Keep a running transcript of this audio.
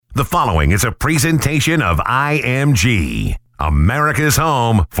The following is a presentation of IMG, America's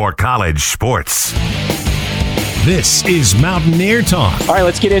home for college sports. This is Mountaineer Talk. All right,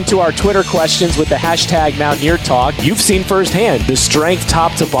 let's get into our Twitter questions with the hashtag Mountaineer Talk. You've seen firsthand the strength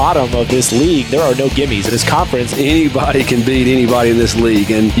top to bottom of this league. There are no gimmies in this conference. Anybody can beat anybody in this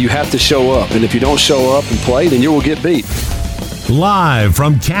league, and you have to show up. And if you don't show up and play, then you will get beat. Live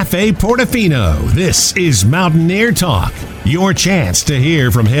from Cafe Portofino, this is Mountaineer Talk. Your chance to hear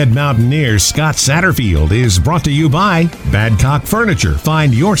from head Mountaineer Scott Satterfield is brought to you by Badcock Furniture.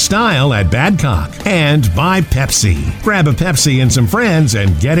 Find your style at Badcock. And by Pepsi. Grab a Pepsi and some friends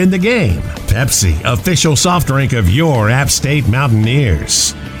and get in the game. Pepsi, official soft drink of your App State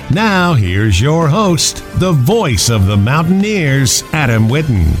Mountaineers. Now, here's your host, the voice of the Mountaineers, Adam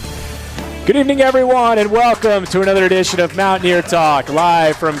Witten. Good evening, everyone, and welcome to another edition of Mountaineer Talk,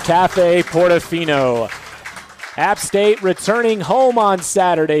 live from Cafe Portofino. App State returning home on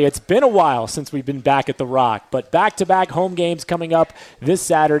Saturday. It's been a while since we've been back at the Rock, but back-to-back home games coming up this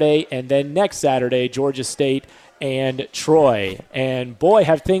Saturday, and then next Saturday, Georgia State and Troy. And boy,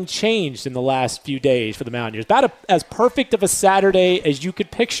 have things changed in the last few days for the Mountaineers. About as perfect of a Saturday as you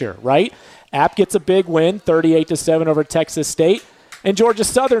could picture, right? App gets a big win, 38-7 over Texas State. And Georgia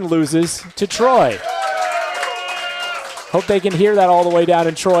Southern loses to Troy. Hope they can hear that all the way down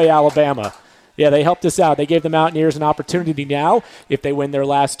in Troy, Alabama. Yeah, they helped us out. They gave the Mountaineers an opportunity now. If they win their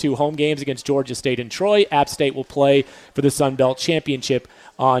last two home games against Georgia State and Troy, App State will play for the Sun Belt Championship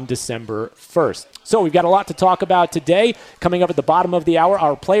on December 1st. So we've got a lot to talk about today. Coming up at the bottom of the hour,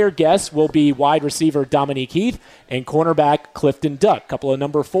 our player guests will be wide receiver Dominique Heath and cornerback Clifton Duck. A couple of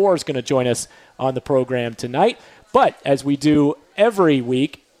number fours going to join us on the program tonight. But as we do every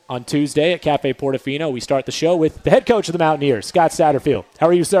week on Tuesday at Cafe Portofino, we start the show with the head coach of the Mountaineers, Scott Satterfield. How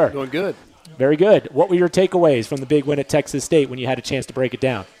are you, sir? Doing good. Very good. What were your takeaways from the big win at Texas State when you had a chance to break it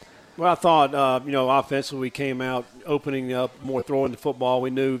down? Well, I thought, offensively we came out opening up more, throwing the football. We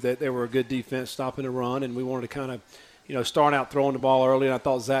knew that they were a good defense stopping the run, and we wanted to kind of, start out throwing the ball early. And I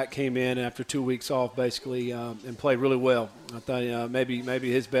thought Zach came in after 2 weeks off basically and played really well. I thought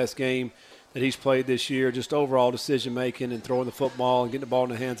maybe his best game that he's played this year, just overall decision-making and throwing the football and getting the ball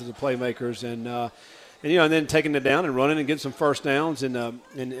in the hands of the playmakers and then taking it down and running and getting some first downs and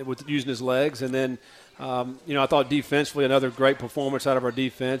with using his legs. And then, I thought defensively another great performance out of our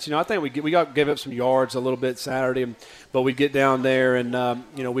defense. I think we gave up some yards a little bit Saturday, but we'd get down there and,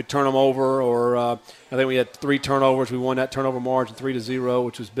 we'd turn them over or I think we had 3 turnovers. We won that turnover margin 3-0,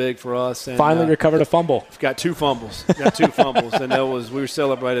 which was big for us. And, finally recovered a fumble. Got 2 fumbles. And we were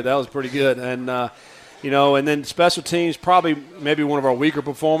celebrated. That was pretty good. And, and then special teams, probably maybe one of our weaker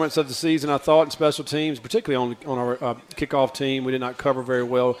performances of the season, I thought, in special teams, particularly on our kickoff team. We did not cover very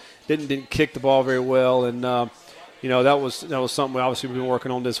well, didn't kick the ball very well, and that was something we obviously we've been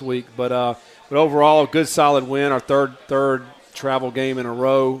working on this week. But overall, a good solid win, our third travel game in a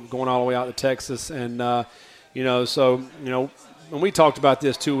row, going all the way out to Texas, and when we talked about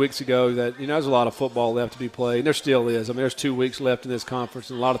this 2 weeks ago, that there's a lot of football left to be played, and there still is. I mean, there's 2 weeks left in this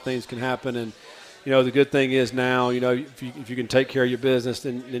conference, and a lot of things can happen, and the good thing is now, if you can take care of your business,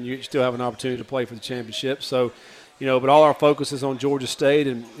 then you still have an opportunity to play for the championship. So, but all our focus is on Georgia State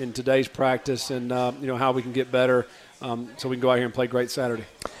and in today's practice and, how we can get better so we can go out here and play great Saturday.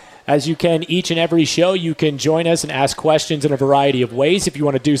 As you can each and every show, you can join us and ask questions in a variety of ways. If you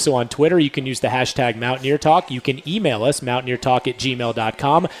want to do so on Twitter, you can use the hashtag Mountaineer Talk. You can email us,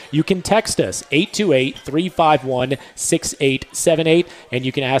 mountaineertalk@gmail.com. You can text us, 828-351-6878. And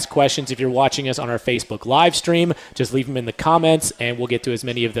you can ask questions if you're watching us on our Facebook live stream. Just leave them in the comments, and we'll get to as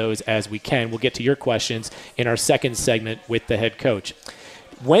many of those as we can. We'll get to your questions in our second segment with the head coach.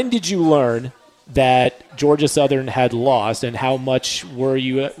 When did you learn that Georgia Southern had lost, and how much were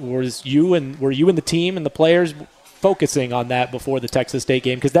you and the team and the players focusing on that before the Texas State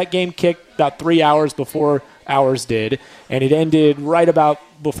game? Because that game kicked about 3 hours before ours did, and it ended right about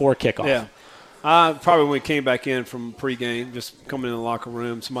before kickoff. Yeah. Probably when we came back in from pregame, just coming in the locker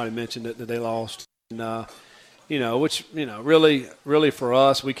room, somebody mentioned that they lost. And, really for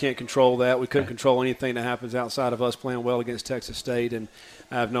us, we can't control that. We couldn't control anything that happens outside of us playing well against Texas State, and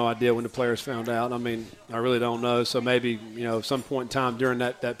I have no idea when the players found out. I mean, I really don't know. So maybe, some point in time during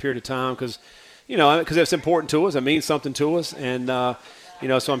that period of time because it's important to us. It means something to us. And, so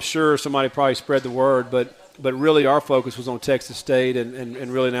I'm sure somebody probably spread the word. But really our focus was on Texas State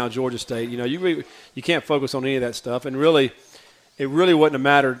and really now Georgia State. You can't focus on any of that stuff. And really, it really wouldn't have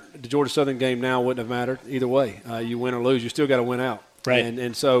mattered. The Georgia Southern game now wouldn't have mattered either way. You win or lose, you still got to win out. Right.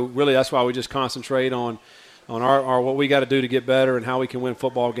 And so really that's why we just concentrate on our what we got to do to get better and how we can win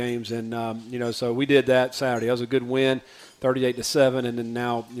football games. And, so we did that Saturday. That was a good win. 38-7, and then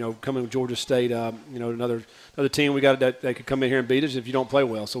now, coming with Georgia State, another team we got that could come in here and beat us if you don't play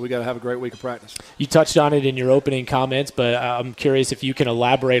well. So we got to have a great week of practice. You touched on it in your opening comments, but I'm curious if you can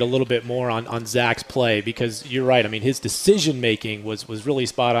elaborate a little bit more on Zach's play, because you're right. I mean, his decision-making was really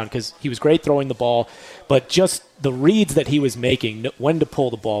spot on, because he was great throwing the ball, but just the reads that he was making, when to pull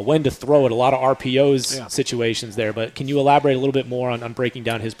the ball, when to throw it, a lot of RPOs situations there. But can you elaborate a little bit more on breaking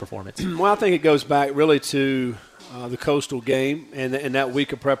down his performance? Well, I think it goes back really to the Coastal game and that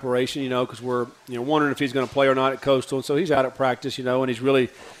week of preparation, because we're wondering if he's going to play or not at Coastal. And so he's out at practice, and he's really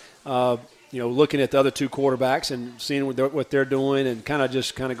looking at the other two quarterbacks and seeing what they're doing, and kind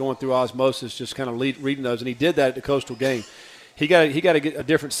of going through osmosis, just kind of reading those. And he did that at the Coastal game. He got to get a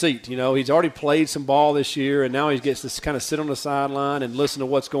different seat. He's already played some ball this year, and now he gets to kind of sit on the sideline and listen to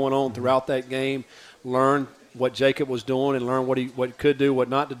what's going on throughout that game, learn what Jacob was doing, and learn what he could do, what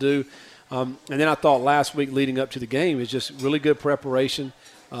not to do. And then I thought last week leading up to the game was just really good preparation.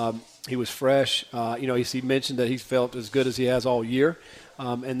 He was fresh. He mentioned that he felt as good as he has all year.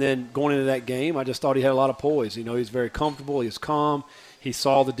 And then going into that game, I just thought he had a lot of poise. He was very comfortable. He was calm. He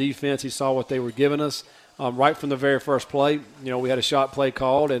saw the defense. He saw what they were giving us. Right from the very first play, we had a shot play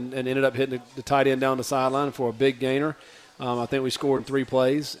called and ended up hitting the tight end down the sideline for a big gainer. I think we scored in 3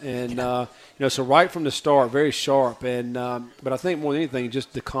 plays. And, so right from the start, very sharp. And but I think more than anything,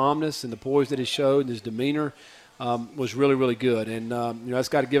 just the calmness and the poise that he showed and his demeanor was really, really good. And, that's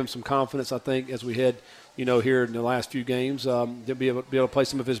got to give him some confidence, I think, as we head, here in the last few games, to be able to play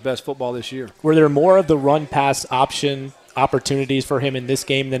some of his best football this year. Were there more of the run-pass option opportunities for him in this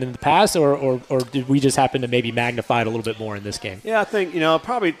game than in the past, or did we just happen to maybe magnify it a little bit more in this game? Yeah, I think,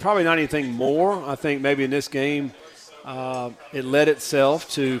 probably not anything more. I think maybe in this game it led itself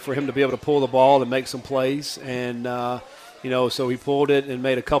for him to be able to pull the ball and make some plays. And, so he pulled it and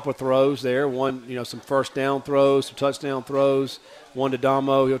made a couple of throws there. One, some first down throws, some touchdown throws. One to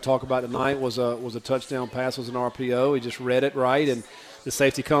Damo, he'll talk about tonight, was a touchdown pass, was an RPO. He just read it right, and the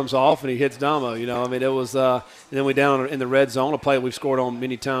safety comes off and he hits Damo. It was and then we down in the red zone, a play we've scored on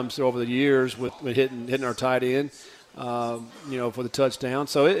many times over the years with hitting our tight end, for the touchdown.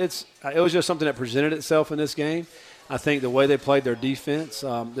 So it was just something that presented itself in this game. I think the way they played their defense,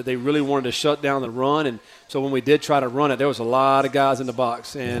 that they really wanted to shut down the run, and so when we did try to run it, there was a lot of guys in the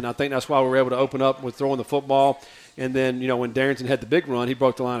box, and I think that's why we were able to open up with throwing the football. And then, when Darrington had the big run, he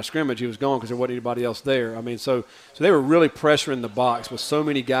broke the line of scrimmage. He was gone because there wasn't anybody else there. So they were really pressuring the box with so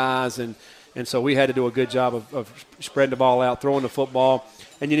many guys, and so we had to do a good job of spreading the ball out, throwing the football.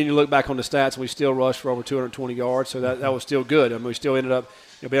 And then you look back on the stats, and we still rushed for over 220 yards, so that was still good. We still ended up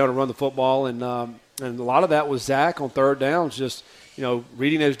being able to run the football, and a lot of that was Zach on third downs, just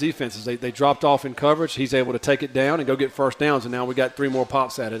reading those defenses. They dropped off in coverage. He's able to take it down and go get first downs, and now we got 3 more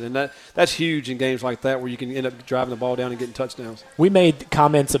pops at it. And that's huge in games like that where you can end up driving the ball down and getting touchdowns. We made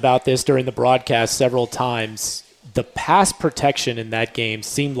comments about this during the broadcast several times. The pass protection in that game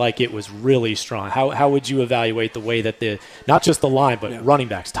seemed like it was really strong. How would you evaluate the way that not just the line, but running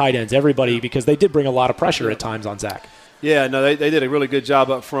backs, tight ends, everybody, because they did bring a lot of pressure at times on Zach? Yeah, no, they did a really good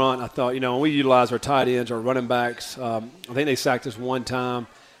job up front. I thought, when we utilized our tight ends, our running backs, I think they sacked us one time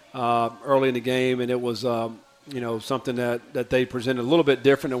early in the game, and it was, something that they presented a little bit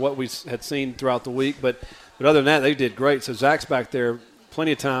different than what we had seen throughout the week. But other than that, they did great. So Zach's back there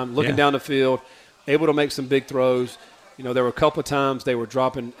plenty of time, looking down the field, able to make some big throws. There were a couple of times they were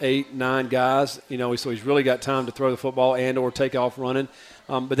dropping 8, 9 guys, so he's really got time to throw the football and or take off running.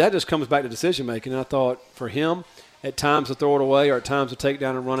 But that just comes back to decision-making. And I thought for him, at times to throw it away or at times to take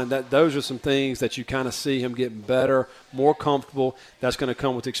down and running, those are some things that you kind of see him getting better, more comfortable. That's going to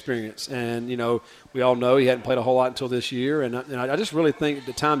come with experience. And, we all know he hadn't played a whole lot until this year. And I just really think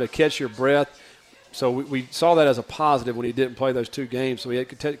the time to catch your breath. So we saw that as a positive when he didn't play those 2 games. So he had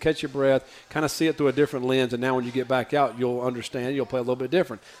to catch your breath, kind of see it through a different lens. And now when you get back out, you'll understand. You'll play a little bit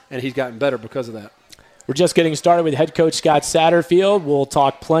different. And he's gotten better because of that. We're just getting started with head coach Scott Satterfield. We'll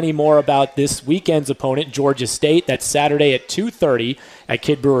talk plenty more about this weekend's opponent, Georgia State. That's Saturday at 2:30 at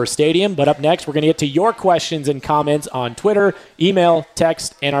Kid Brewer Stadium. But up next, we're going to get to your questions and comments on Twitter, email,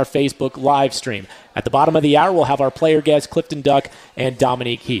 text, and our Facebook live stream. At the bottom of the hour, we'll have our player guests, Clifton Duck and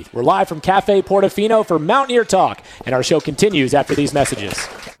Dominique Heath. We're live from Cafe Portofino for Mountaineer Talk, and our show continues after these messages.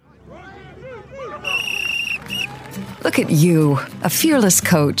 Look at you, a fearless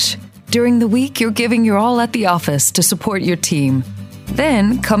coach. During the week, you're giving your all at the office to support your team.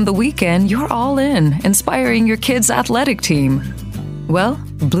 Then, come the weekend, you're all in, inspiring your kids' athletic team. Well,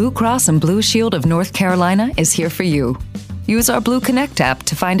 Blue Cross and Blue Shield of North Carolina is here for you. Use our Blue Connect app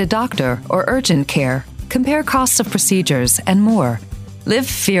to find a doctor or urgent care, compare costs of procedures, and more. Live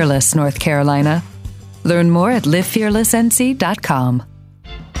fearless, North Carolina. Learn more at livefearlessnc.com.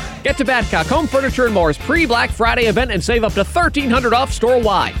 Get to Badcock Home Furniture & More's pre-Black Friday event and save up to $1,300 off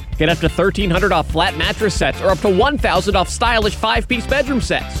store-wide. Get up to $1,300 off flat mattress sets or up to $1,000 off stylish 5-piece bedroom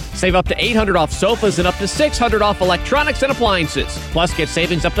sets. Save up to $800 off sofas and up to $600 off electronics and appliances. Plus, get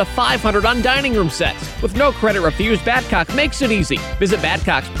savings up to $500 on dining room sets. With no credit refused, Badcock makes it easy. Visit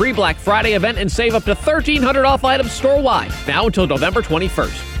Badcock's pre-Black Friday event and save up to $1,300 off items store-wide. Now until November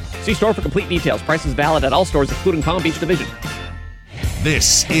 21st. See store for complete details. Prices valid at all stores, including Palm Beach Division.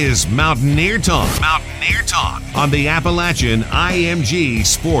 This is Mountaineer Talk. Mountaineer Talk on the Appalachian IMG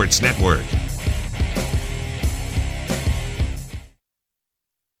Sports Network.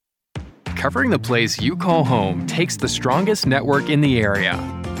 Covering the place you call home takes the strongest network in the area.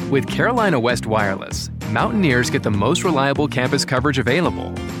 With Carolina West Wireless, Mountaineers get the most reliable campus coverage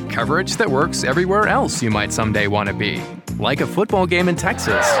available. Coverage that works everywhere else you might someday want to be, like a football game in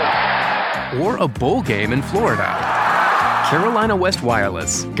Texas or a bowl game in Florida. Carolina West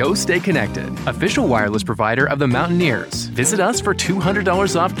Wireless. Go stay connected. Official wireless provider of the Mountaineers. Visit us for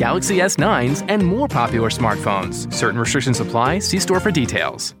 $200 off Galaxy S9s and more popular smartphones. Certain restrictions apply. See store for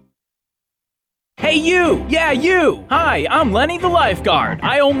details. Hey you! Yeah, you! Hi, I'm Lenny the lifeguard.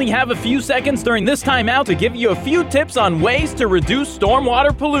 I only have a few seconds during this timeout to give you a few tips on ways to reduce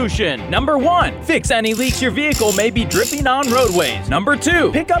stormwater pollution. Number 1, fix any leaks your vehicle may be dripping on roadways. Number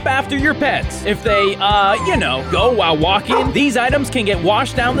 2, pick up after your pets. If they, go while walking, these items can get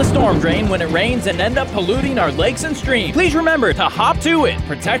washed down the storm drain when it rains and end up polluting our lakes and streams. Please remember to hop to it.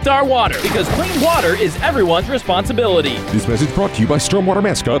 Protect our water, because clean water is everyone's responsibility. This message brought to you by Stormwater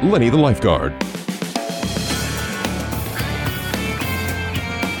mascot Lenny the lifeguard.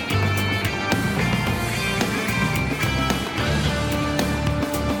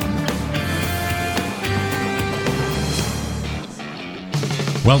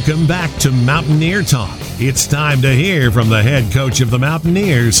 Welcome back to Mountaineer Talk. It's time to hear from the head coach of the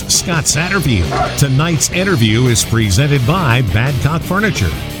Mountaineers, Scott Satterfield. Tonight's interview is presented by Badcock Furniture.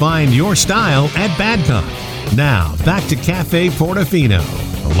 Find your style at Badcock. Now, back to Cafe Portofino.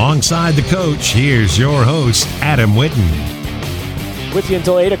 Alongside the coach, here's your host, Adam Witten. With you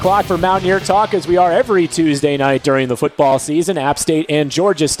until 8 o'clock for Mountaineer Talk, as we are every Tuesday night during the football season. App State and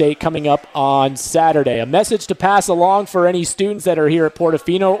Georgia State coming up on Saturday. A message to pass along for any students that are here at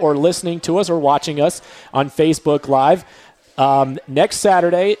Portofino or listening to us or watching us on Facebook Live. Next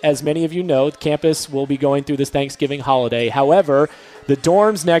Saturday, as many of you know, the campus will be going through this Thanksgiving holiday. However, the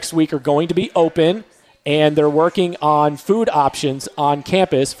dorms next week are going to be open, and they're working on food options on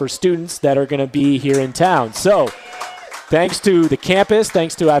campus for students that are going to be here in town. So, thanks to the campus,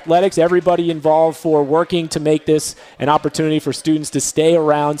 thanks to athletics, everybody involved for working to make this an opportunity for students to stay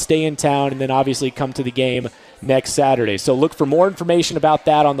around, stay in town, and then obviously come to the game next Saturday. So look for more information about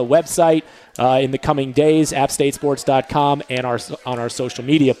that on the website in the coming days, appstatesports.com, and on our social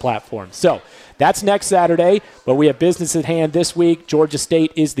media platforms. So that's next Saturday, but we have business at hand this week. Georgia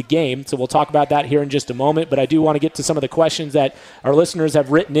State is the game, so we'll talk about that here in just a moment. But I do want to get to some of the questions that our listeners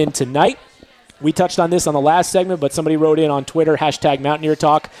have written in tonight. We touched on this on the last segment, but somebody wrote in on Twitter, #Mountaineer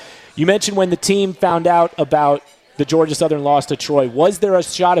Talk. You mentioned when the team found out about the Georgia Southern loss to Troy. Was there a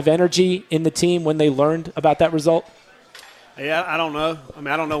shot of energy in the team when they learned about that result? Yeah, I don't know. I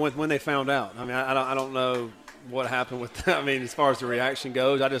mean, I don't know when they found out. I mean, I don't know what happened with that. I mean, as far as the reaction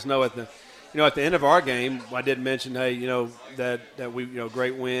goes, I just know at the end of our game, I did mention, hey, that we,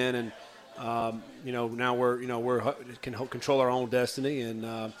 great win, and now we're can control our own destiny,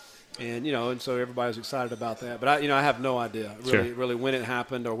 and so everybody's excited about that. But I have no idea really when it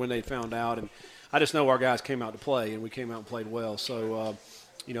happened or when they found out. And I just know our guys came out to play, and we came out and played well. So,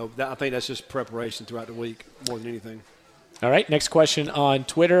 I think that's just preparation throughout the week more than anything. All right, next question on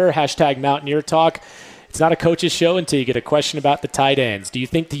Twitter, #Mountaineer Talk. It's not a coach's show until you get a question about the tight ends. Do you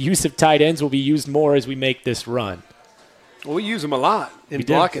think the use of tight ends will be used more as we make this run? Well, we use them a lot in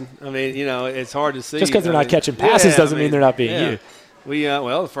blocking. I mean, it's hard to see. Just because they're not catching passes doesn't mean they're not being used. We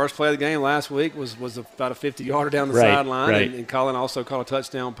the first play of the game last week was about a 50-yarder down the sideline, and Colin also caught a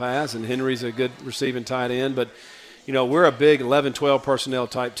touchdown pass, and Henry's a good receiving tight end. But, we're a big 11, 12 personnel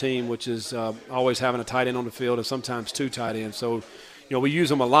type team, which is always having a tight end on the field and sometimes two tight ends. So, we use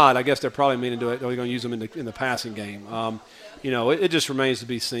them a lot. I guess they're probably meaning to it. Are we going to use them in the passing game? It just remains to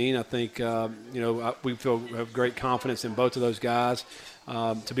be seen. I think, we have great confidence in both of those guys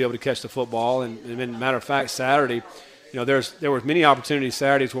to be able to catch the football. And matter of fact, Saturday – there were many opportunities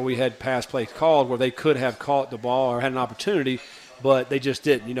Saturdays where we had pass plays called where they could have caught the ball or had an opportunity, but they just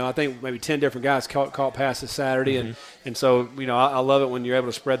didn't. I think maybe 10 different guys caught passes Saturday, and so I love it when you're able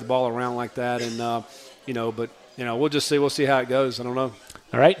to spread the ball around like that. And we'll just see. We'll see how it goes. I don't know.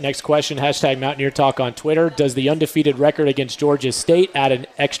 All right, next question, hashtag Mountaineer Talk on Twitter. Does the undefeated record against Georgia State add an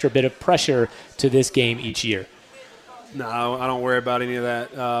extra bit of pressure to this game each year? No, I don't worry about any of that.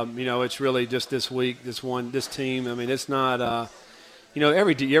 It's really just this week, this team. I mean, it's not,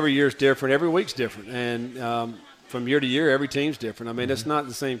 every year is different. Every week's different. And from year to year, every team's different. I mean, it's not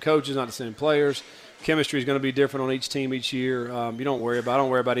the same coaches, not the same players. Chemistry is going to be different on each team each year. I don't worry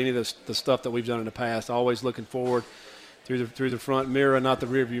about any of the stuff that we've done in the past. Always looking forward through the front mirror, not the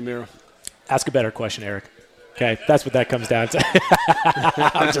rearview mirror. Ask a better question, Eric. Okay, that's what that comes down to.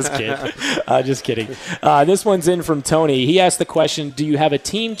 I'm just kidding. This one's in from Tony. He asked the question, do you have a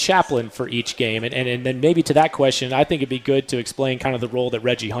team chaplain for each game? And then maybe to that question, I think it'd be good to explain kind of the role that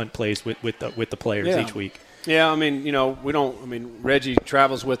Reggie Hunt plays with the players each week. Yeah, I mean, we don't. I mean, Reggie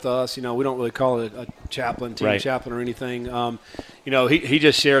travels with us. We don't really call it a chaplain, team chaplain, or anything. He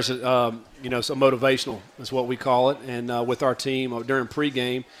just shares it. Some motivational is what we call it, and with our team during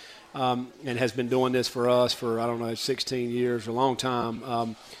pregame, and has been doing this for us for 16 years, a long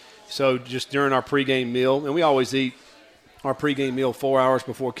time. So just during our pregame meal, and we always eat our pregame meal 4 hours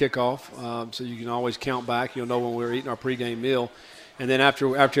before kickoff, so you can always count back. You'll know when we're eating our pregame meal. And then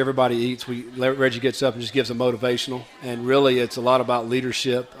after everybody eats, Reggie gets up and just gives a motivational. And really it's a lot about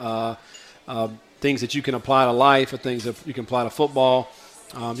leadership, things that you can apply to life, or things that you can apply to football,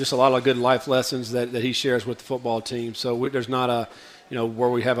 just a lot of good life lessons that he shares with the football team. So there's not where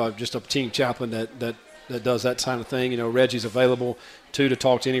we have just a team chaplain that does that kind of thing. Reggie's available to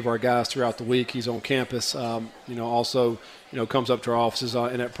talk to any of our guys throughout the week. He's on campus, also comes up to our offices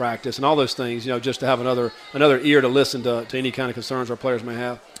and at practice and all those things, just to have another ear to listen to any kind of concerns our players may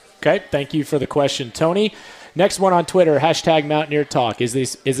have. Okay, thank you for the question, Tony. Next one on Twitter, hashtag Mountaineer Talk.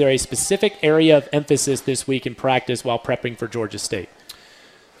 Is there a specific area of emphasis this week in practice while prepping for Georgia State?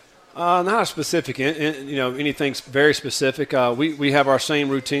 Not a specific, anything very specific. We have our same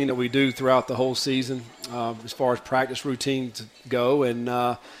routine that we do throughout the whole season as far as practice routines go,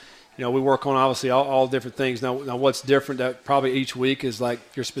 and we work on obviously all different things. Now what's different that probably each week is like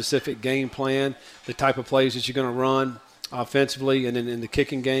your specific game plan, the type of plays that you're going to run offensively, and then in the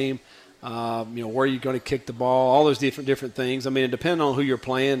kicking game, where you're going to kick the ball, all those different things. I mean, depending on who you're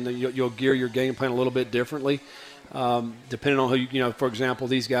playing, you'll gear your game plan a little bit differently. Depending on who for example,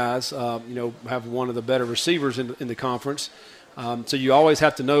 these guys, have one of the better receivers in the conference. So you always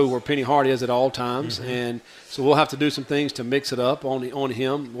have to know where Penny Hart is at all times. Mm-hmm. And so we'll have to do some things to mix it up on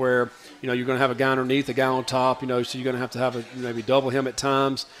him where, you're going to have a guy underneath, a guy on top, so you're going to have maybe double him at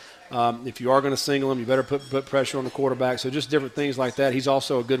times. If you are going to single him, you better put pressure on the quarterback. So just different things like that. He's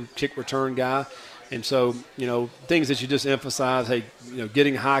also a good kick return guy. And so, things that you just emphasize, hey,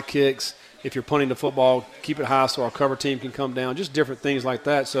 getting high kicks. If you're punting the football, keep it high so our cover team can come down, just different things like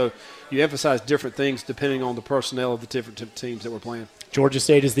that. So you emphasize different things depending on the personnel of the different teams that we're playing. Georgia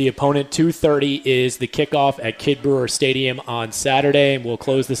State is the opponent. 2:30 is the kickoff at Kid Brewer Stadium on Saturday. And we'll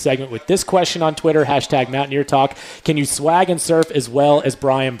close the segment with this question on Twitter, hashtag Mountaineer Talk. Can you swag and surf as well as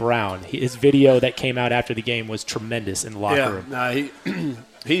Brian Brown? His video that came out after the game was tremendous in the locker room.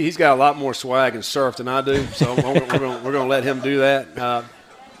 He's got a lot more swag and surf than I do, so we're going to let him do that.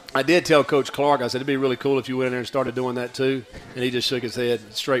 I did tell Coach Clark, I said, it'd be really cool if you went in there and started doing that too. And he just shook his head,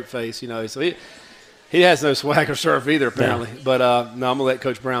 straight face, So he has no swag or surf either, apparently. Yeah. But, no, I'm going to let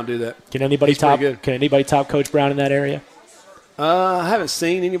Coach Brown do that. Can anybody top Coach Brown in that area? I haven't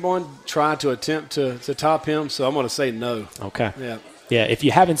seen anyone try to attempt to top him, so I'm going to say no. Okay. Yeah. Yeah, if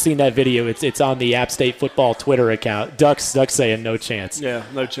you haven't seen that video, it's on the App State football Twitter account. Ducks saying no chance. Yeah,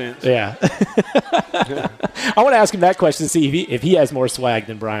 no chance. Yeah. I want to ask him that question to see if he has more swag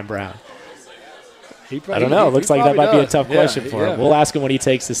than Brian Brown. I don't know. Looks like that might be a tough question for him. We'll ask him when he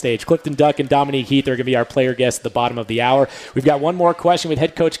takes the stage. Clifton Duck and Dominique Heath are going to be our player guests at the bottom of the hour. We've got one more question with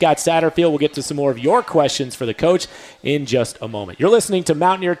head coach Scott Satterfield. We'll get to some more of your questions for the coach in just a moment. You're listening to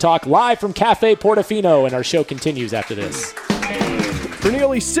Mountaineer Talk live from Cafe Portofino, and our show continues after this. For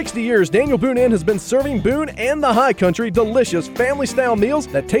nearly 60 years, Daniel Boone Inn has been serving Boone and the High Country delicious family-style meals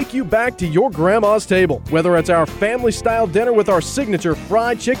that take you back to your grandma's table. Whether it's our family-style dinner with our signature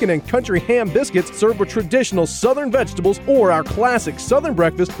fried chicken and country ham biscuits served with traditional Southern vegetables, or our classic Southern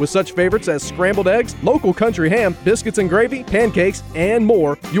breakfast with such favorites as scrambled eggs, local country ham, biscuits and gravy, pancakes, and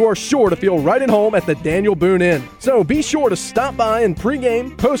more, you are sure to feel right at home at the Daniel Boone Inn. So be sure to stop by in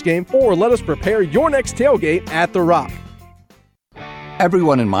pregame, postgame, or let us prepare your next tailgate at The Rock.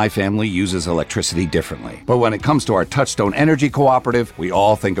 Everyone in my family uses electricity differently. But when it comes to our Touchstone Energy Cooperative, we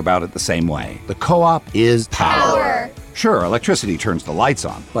all think about it the same way. The co-op is power. Sure, electricity turns the lights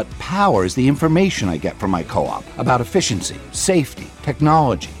on, but power is the information I get from my co-op about efficiency, safety,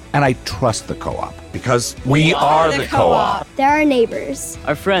 technology, And I trust the Co-op because we are the Co-op. They're our neighbors.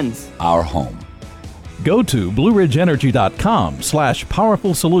 Our friends. Our home. Go to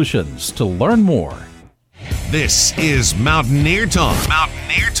BlueRidgeEnergy.com/powerful solutions to learn more. This is Mountaineer Talk.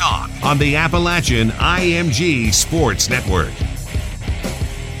 Mountaineer Talk on the Appalachian IMG Sports Network.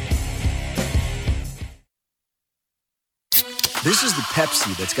 This is the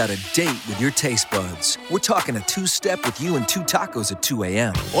Pepsi that's got a date with your taste buds. We're talking a two-step with you and 2 tacos at 2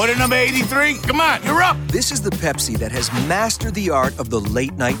 a.m. Order number 83. Come on, you're up. This is the Pepsi that has mastered the art of the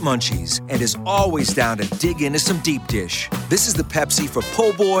late-night munchies and is always down to dig into some deep dish. This is the Pepsi for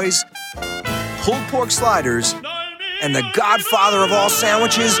po' boys, pulled pork sliders, and the godfather of all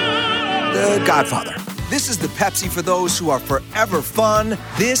sandwiches, the Godfather. This is the Pepsi for those who are forever fun.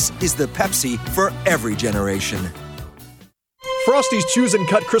 This is the Pepsi for every generation. Frosty's Choose and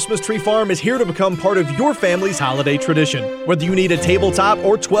Cut Christmas Tree Farm is here to become part of your family's holiday tradition. Whether you need a tabletop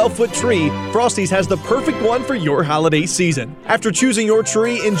or 12-foot tree, Frosty's has the perfect one for your holiday season. After choosing your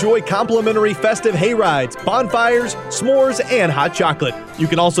tree, enjoy complimentary festive hay rides, bonfires, s'mores, and hot chocolate. You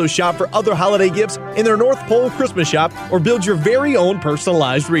can also shop for other holiday gifts in their North Pole Christmas shop or build your very own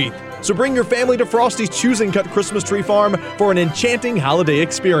personalized wreath. So bring your family to Frosty's Choose and Cut Christmas Tree Farm for an enchanting holiday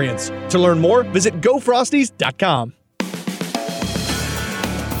experience. To learn more, visit gofrosties.com.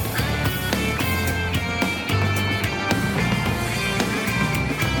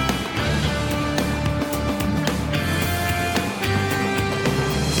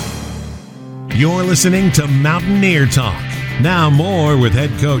 You're listening to Mountaineer Talk. Now more with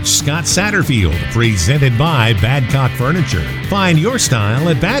head coach Scott Satterfield, presented by Badcock Furniture. Find your style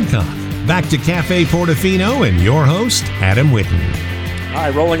at Badcock. Back to Cafe Portofino and your host, Adam Whitten. All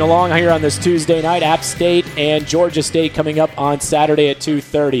right, rolling along here on this Tuesday night, App State and Georgia State coming up on Saturday at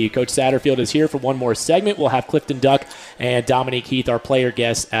 2:30. Coach Satterfield is here for one more segment. We'll have Clifton Duck and Dominique Heath, our player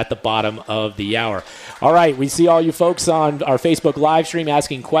guests, at the bottom of the hour. All right, we see all you folks on our Facebook live stream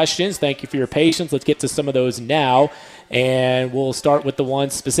asking questions. Thank you for your patience. Let's get to some of those now. And we'll start with the one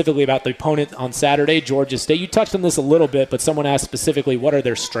specifically about the opponent on Saturday, Georgia State. You touched on this a little bit, but someone asked specifically, what are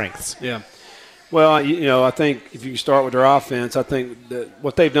their strengths? Yeah. Well, I think if you start with their offense, I think that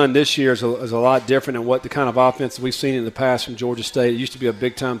what they've done this year is a lot different than what the kind of offense we've seen in the past from Georgia State. It used to be a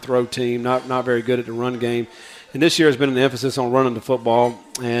big-time throw team, not very good at the run game. And this year has been an emphasis on running the football,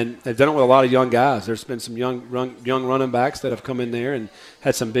 and they've done it with a lot of young guys. There's been some young running backs that have come in there and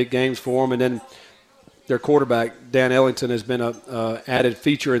had some big games for them. And then their quarterback, Dan Ellington, has been a added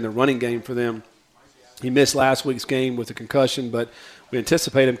feature in the running game for them. He missed last week's game with a concussion, but we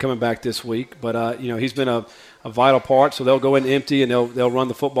anticipate him coming back this week. But, he's been a vital part. So they'll go in empty, and they'll run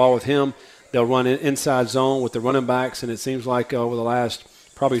the football with him. They'll run inside zone with the running backs, and it seems like over the last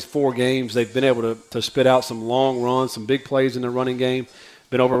probably 4 games they've been able to spit out some long runs, some big plays in the running game.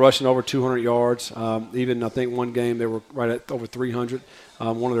 Been rushing over 200 yards. Even, I think, one game they were right at over 300,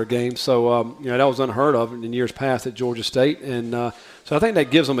 one of their games. So, that was unheard of in years past at Georgia State. And so I think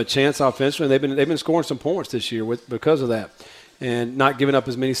that gives them a chance offensively. And they've been scoring some points this year because of that and not giving up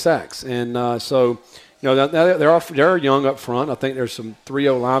as many sacks. And they're young up front. I think there's some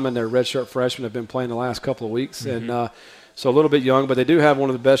 3-0 linemen, they're redshirt freshmen, have been playing the last couple of weeks. Mm-hmm. And so a little bit young, but they do have one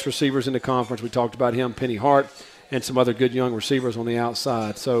of the best receivers in the conference. We talked about him, Penny Hart, and some other good young receivers on the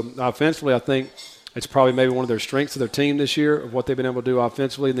outside. So offensively, I think it's probably maybe one of their strengths of their team this year of what they've been able to do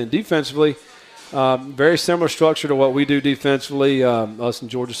offensively. And then defensively, very similar structure to what we do defensively, us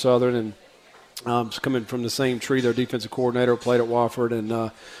and Georgia Southern, and coming from the same tree. Their defensive coordinator played at Wofford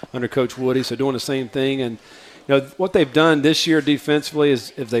and under Coach Woody, so doing the same thing. And what they've done this year defensively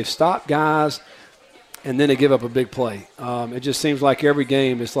is if they've stopped guys and then they give up a big play. It just seems like every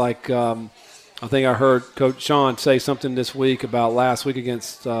game it's like I think I heard Coach Sean say something this week about last week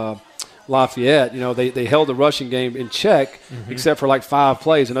against Lafayette. They held the rushing game in check except for like 5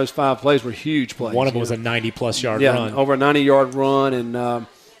 plays, and those 5 plays were huge plays. One of them was a 90-plus yard run. Yeah, over a 90-yard run, and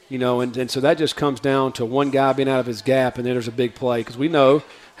and so that just comes down to one guy being out of his gap, and then there's a big play because we know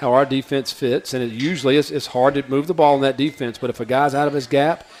how our defense fits, and it usually it's hard to move the ball in that defense. But if a guy's out of his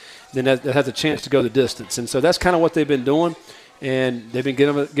gap, then that has a chance to go the distance. And so that's kind of what they've been doing, and they've been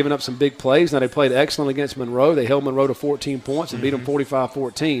giving up some big plays. Now, they played excellent against Monroe. They held Monroe to 14 points and beat them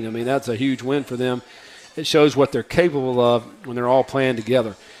 45-14. I mean, that's a huge win for them. It shows what they're capable of when they're all playing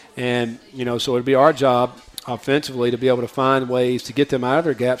together. And, so it'd be our job offensively to be able to find ways to get them out of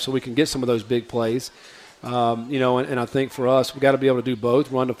their gap so we can get some of those big plays. And I think for us, we've got to be able to do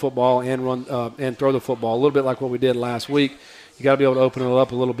both, run the football and throw the football, a little bit like what we did last week. You got to be able to open it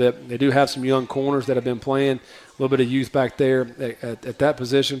up a little bit. They do have some young corners that have been playing, a little bit of youth back there at that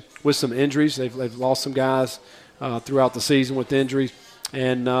position with some injuries. They've lost some guys throughout the season with injuries.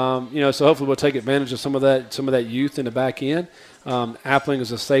 And so hopefully we'll take advantage of some of that youth in the back end. Appling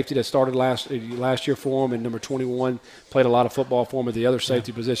is a safety that started last year for him, and number 21 played a lot of football for him at the other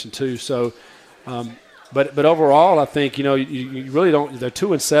safety position too. So, but overall, I think you really don't. They're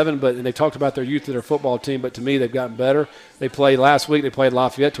 2-7, and they talked about their youth of their football team, but to me they've gotten better. They played last week. They played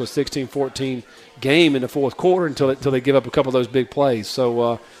Lafayette to a 16-14 game in the fourth quarter until they give up a couple of those big plays.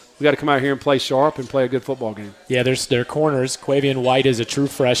 So. We got to come out here and play sharp and play a good football game. Yeah, there's their corners. Quavian White is a true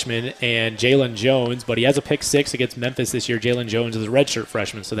freshman, and Jalen Jones, but he has a pick 6 against Memphis this year. Jalen Jones is a redshirt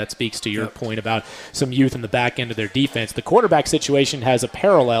freshman, so that speaks to your point about some youth in the back end of their defense. The quarterback situation has a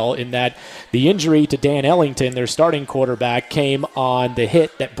parallel in that the injury to Dan Ellington, their starting quarterback, came on the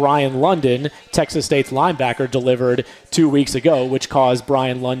hit that Brian London, Texas State's linebacker, delivered 2 weeks ago, which caused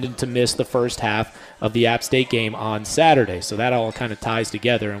Brian London to miss the first half of the App State game on Saturday. So that all kind of ties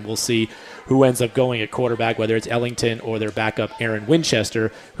together, and we'll see who ends up going at quarterback, whether it's Ellington or their backup Aaron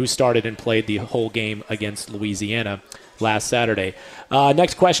Winchester, who started and played the whole game against Louisiana last Saturday.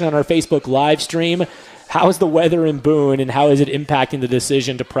 Next question on our Facebook live stream. How is the weather in Boone, and how is it impacting the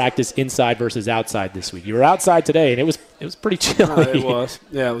decision to practice inside versus outside this week? You were outside today, and it was pretty chilly. It was.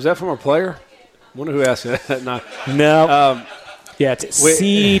 Yeah, was that from our player? I wonder who asked that. No. Yeah, it's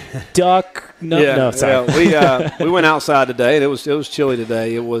Sea Duck. No, sorry. Yeah, we went outside today, and it was chilly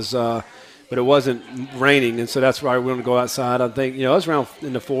today. It was, but it wasn't raining, and so that's why we wanted to go outside. I think it was around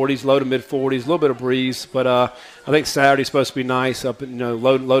in the 40s, low to mid 40s, a little bit of breeze. But I think Saturday's supposed to be nice, up in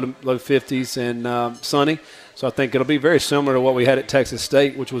low 50s and sunny. So I think it'll be very similar to what we had at Texas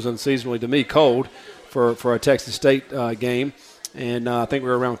State, which was unseasonably to me cold for a Texas State game. And I think we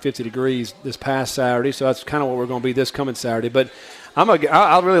were around 50 degrees this past Saturday, so that's kind of what we're going to be this coming Saturday. But I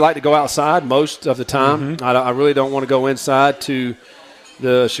really like to go outside most of the time. Mm-hmm. I really don't want to go inside to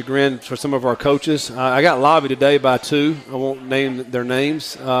the chagrin for some of our coaches. I got lobbied today by 2. I won't name their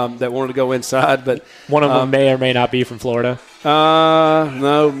names that wanted to go inside. But one of them may or may not be from Florida.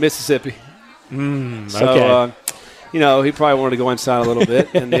 No, Mississippi. Okay. He probably wanted to go inside a little bit.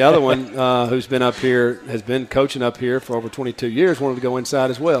 And the other one who's been up here, has been coaching up here for over 22 years, wanted to go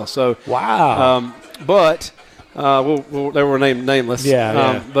inside as well. So wow. But they were named nameless.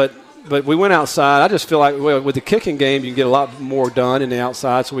 Yeah. But we went outside. I just feel like with the kicking game, you can get a lot more done in the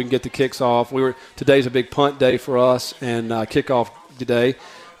outside, so we can get the kicks off. Today's a big punt day for us and kickoff today.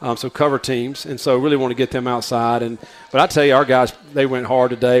 So cover teams, and so really want to get them outside. But I tell you, our guys, they went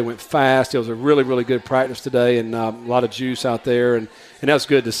hard today, went fast. It was a really, really good practice today, and a lot of juice out there, and that's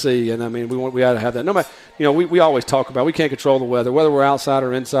good to see. And I mean, we ought to have that. No matter, we always talk about we can't control the weather, whether we're outside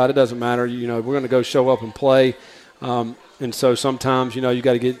or inside. It doesn't matter. We're going to go show up and play. And so sometimes you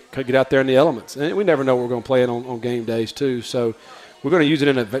got to get out there in the elements, and we never know what we're going to play on game days too. So we're going to use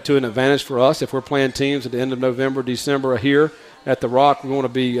it to an advantage for us if we're playing teams at the end of November, December here at the Rock. We want to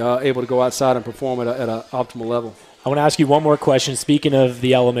be able to go outside and perform at an optimal level. I want to ask you one more question. Speaking of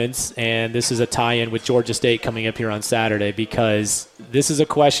the elements, and this is a tie-in with Georgia State coming up here on Saturday, because this is a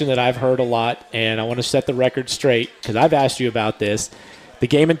question that I've heard a lot, and I want to set the record straight because I've asked you about this. The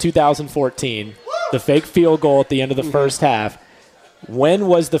game in 2014, the fake field goal at the end of the first half, when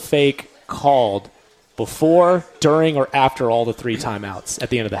was the fake called? Before, during, or after all the 3 timeouts at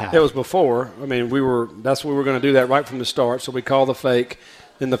the end of the half? It was before. I mean, we were going to do that right from the start. So we called the fake.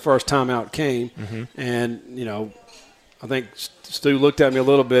 Then the first timeout came, and I think Stu looked at me a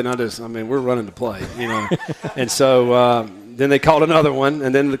little bit, and we're running the play, and so then they called another one,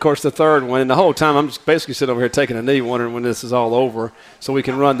 and then of course the third one, and the whole time I'm just basically sitting over here taking a knee, wondering when this is all over, so we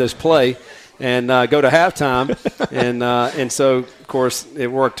can run this play. And go to halftime, and so, of course, it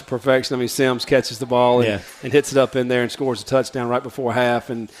worked to perfection. I mean, Sims catches the ball and hits it up in there and scores a touchdown right before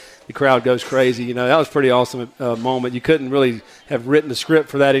half, and the crowd goes crazy. That was a pretty awesome moment. You couldn't really have written the script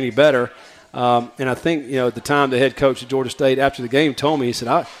for that any better. And I think, at the time, the head coach at Georgia State after the game told me, he said,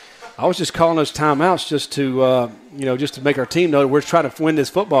 I was just calling those timeouts just to make our team know that we're trying to win this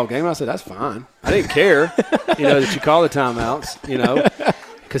football game. I said, that's fine. I didn't care, that you call the timeouts,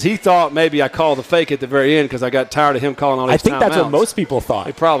 Because he thought maybe I called the fake at the very end because I got tired of him calling all these timeouts. I think that's what most people thought.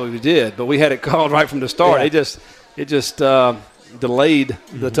 They probably did, but we had it called right from the start. Yeah. It just delayed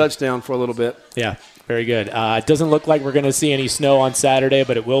the touchdown for a little bit. Yeah, very good. It doesn't look like we're going to see any snow on Saturday,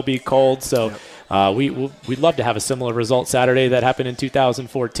 but it will be cold. So we'd love to have a similar result Saturday that happened in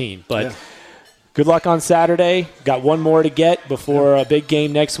 2014. But good luck on Saturday. Got one more to get before a big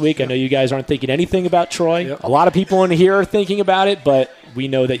game next week. I know you guys aren't thinking anything about Troy. A lot of people in here are thinking about it, but we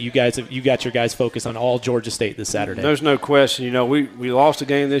know that you got your guys focused on all Georgia State this Saturday. There's no question. You know, we lost a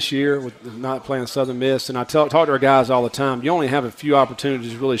game this year with not playing Southern Miss, and I talk to our guys all the time. You only have a few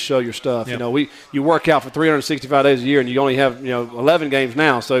opportunities to really show your stuff. Yep. You know, you work out for 365 days a year, and you only have 11 games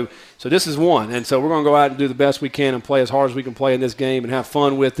now. So this is one, and so we're going to go out and do the best we can and play as hard as we can play in this game and have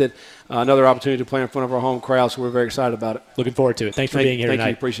fun with it. Another opportunity to play in front of our home crowd, so we're very excited about it. Looking forward to it. Thanks for being here tonight.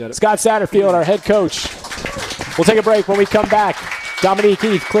 Thank you. Appreciate it. Scott Satterfield, our head coach. We'll take a break. When we come back, Dominique,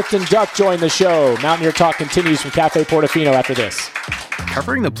 Heath, Clifton, Duck join the show. Mountaineer Talk continues from Cafe Portofino after this.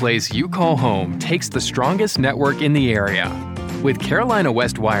 Covering the place you call home takes the strongest network in the area. With Carolina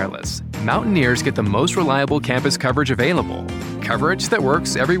West Wireless, Mountaineers get the most reliable campus coverage available. Coverage that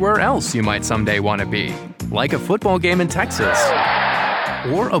works everywhere else you might someday want to be, like a football game in Texas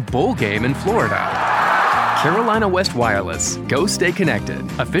or a bowl game in Florida. Carolina West Wireless. Go stay connected.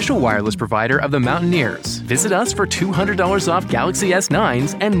 Official wireless provider of the Mountaineers. Visit us for $200 off Galaxy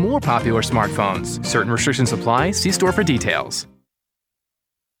S9s and more popular smartphones. Certain restrictions apply. See store for details.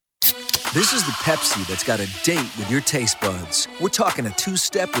 This is the Pepsi that's got a date with your taste buds. We're talking a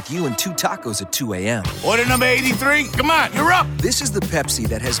two-step with you and 2 tacos at 2 a.m. Order number 83. Come on, you're up. This is the Pepsi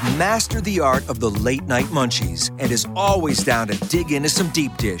that has mastered the art of the late-night munchies and is always down to dig into some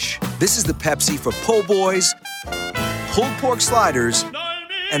deep dish. This is the Pepsi for po' boys, pulled pork sliders,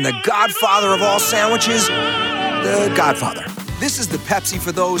 and the godfather of all sandwiches, the Godfather. This is the Pepsi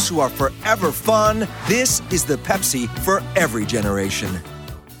for those who are forever fun. This is the Pepsi for every generation.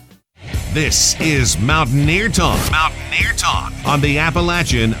 This is Mountaineer Talk. Mountaineer Talk on the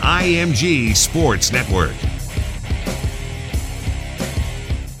Appalachian IMG Sports Network.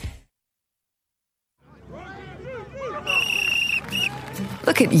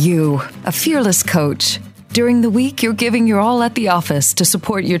 Look at you, a fearless coach. During the week, you're giving your all at the office to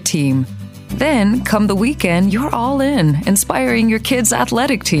support your team. Then, come the weekend, you're all in, inspiring your kids'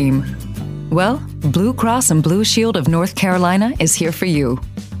 athletic team. Well, Blue Cross and Blue Shield of North Carolina is here for you.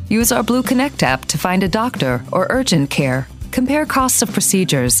 Use our Blue Connect app to find a doctor or urgent care, compare costs of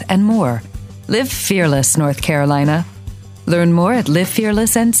procedures, and more. Live fearless, North Carolina. Learn more at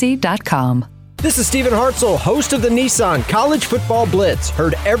livefearlessnc.com. This is Stephen Hartzell, host of the Nissan College Football Blitz,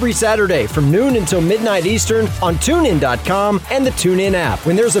 heard every Saturday from noon until midnight Eastern on TuneIn.com and the TuneIn app.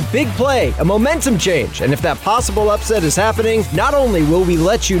 When there's a big play, a momentum change, and if that possible upset is happening, not only will we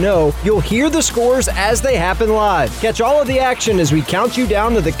let you know, you'll hear the scores as they happen live. Catch all of the action as we count you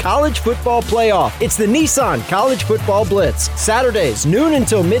down to the College Football Playoff. It's the Nissan College Football Blitz, Saturdays, noon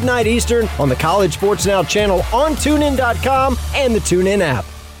until midnight Eastern on the College Sports Now channel on TuneIn.com and the TuneIn app.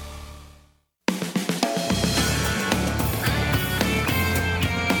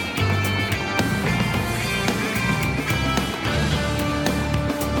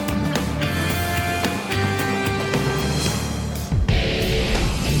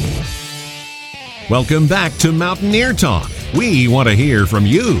 Welcome back to Mountaineer Talk. We want to hear from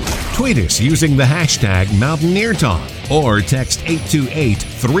you. Tweet us using the hashtag Mountaineer Talk or text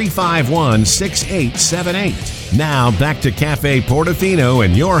 828-351-6878. Now back to Cafe Portofino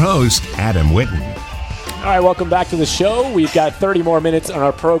and your host, Adam Whitten. All right, welcome back to the show. We've got 30 more minutes on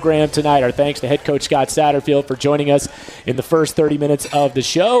our program tonight. Our thanks to head coach Scott Satterfield for joining us in the first 30 minutes of the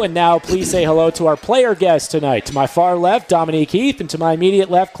show. And now please say hello to our player guests tonight. To my far left, Dominique Heath, and to my immediate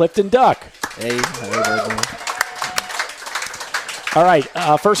left, Clifton Duck. Hey, how everybody doing? All right,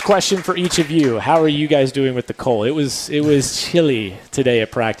 first question for each of you. How are you guys doing with the cold? It was chilly today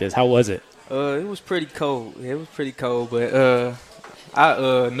at practice. How was it? It was pretty cold. It was pretty cold, but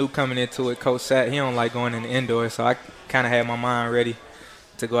I knew coming into it, Coach Sat, he don't like going in the indoors, so I kind of had my mind ready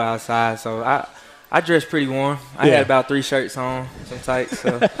to go outside. So I dressed pretty warm. I had about 3 shirts on, some tights.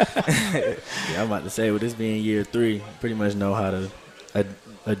 So. Yeah, I'm about to say, with this being year 3, you pretty much know how to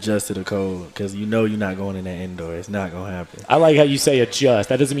adjust to the cold because you know you're not going in that indoor. It's not going to happen. I like how you say adjust.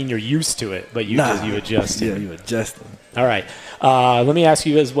 That doesn't mean you're used to it, but you adjust. Yeah, you adjusting. All right. Let me ask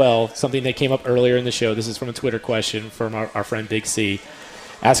you as well something that came up earlier in the show. This is from a Twitter question from our friend Big C,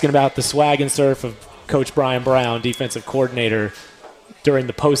 asking about the swag and surf of Coach Brian Brown, defensive coordinator, during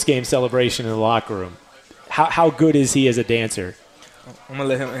the post-game celebration in the locker room. How good is he as a dancer? I'm going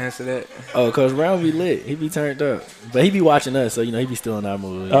to let him answer that. Oh, Coach Brown be lit. He be turned up. But he be watching us, so, he be still in our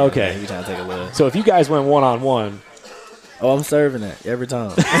mood. Okay. He be trying to take a look. So if you guys went one-on-one. Oh, I'm serving that every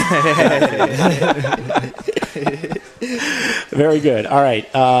time. Very good. All right.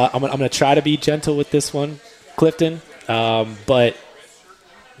 I'm going to try to be gentle with this one, Clifton. But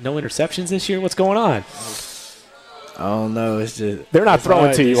no interceptions this year? What's going on? I don't know. It's just they're not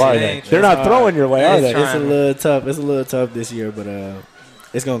throwing to you, are they? They're not throwing your way, are they? It's a little tough. It's a little tough this year, but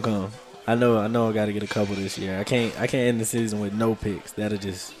it's gonna come. I know I got to get a couple this year. I can't end the season with no picks.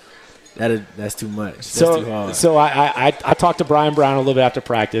 That's too much. That's too hard. So I talked to Brian Brown a little bit after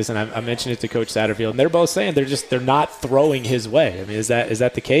practice, and I mentioned it to Coach Satterfield, and they're both saying they're not throwing his way. I mean, is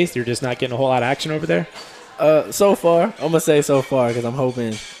that the case? You're just not getting a whole lot of action over there? So far, I'm gonna say so far because I'm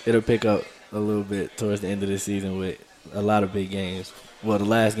hoping it'll pick up a little bit towards the end of the season with a lot of big games. Well, the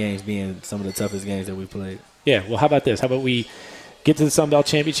last games being some of the toughest games that we played. Yeah. Well, how about this? How about we get to the Sun Belt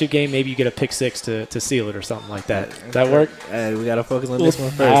Championship game? Maybe you get a pick 6 to seal it or something like that. Does that work? Hey, we gotta focus on this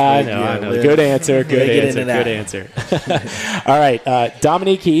one first. I know. Good answer. Good answer. All right.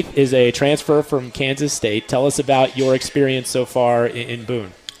 Dominique Heath is a transfer from Kansas State. Tell us about your experience so far in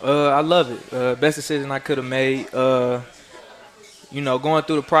Boone. I love it. Best decision I could have made. Going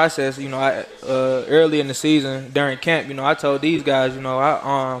through the process, I early in the season during camp, I told these guys,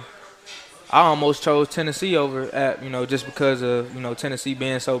 I almost chose Tennessee over at, just because of, Tennessee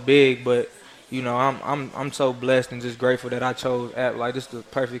being so big. But, I'm so blessed and just grateful that I chose App. Like, this is the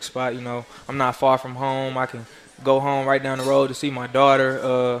perfect spot. I'm not far from home. I can go home right down the road to see my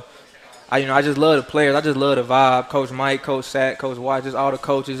daughter. I just love the players. I just love the vibe. Coach Mike, Coach Sat, Coach White, just all the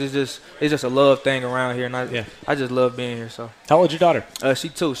coaches. It's just a love thing around here, and I just love being here. So. How old is your daughter? She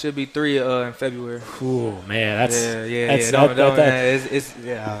 2. She'll be 3 in February. Ooh, man, that's yeah.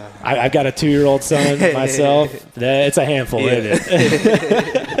 I've got a 2-year-old son myself. It's a handful, isn't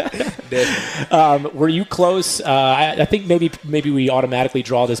it? Were you close? I think maybe we automatically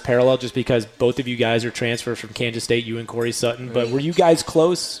draw this parallel just because both of you guys are transfers from Kansas State, you and Corey Sutton. But were you guys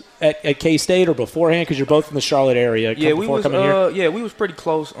close at K-State or beforehand? Because you're both in the Charlotte area. Yeah, we was pretty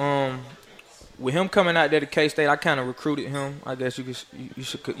close. With him coming out there to K-State, I kind of recruited him. I guess you could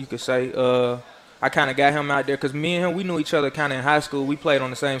say. I kind of got him out there because me and him, we knew each other kind of in high school. We played on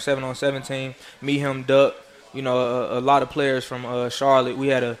the same 7-on-7 team. Me, him, Duck. A lot of players from Charlotte. We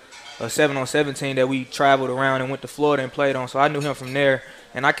had a 7-on-7 team that we traveled around and went to Florida and played on. So I knew him from there,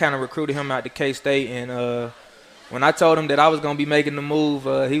 and I kind of recruited him out to K-State. And when I told him that I was going to be making the move,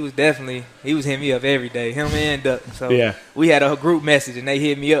 he was hitting me up every day, him and Duck. So we had a group message, and they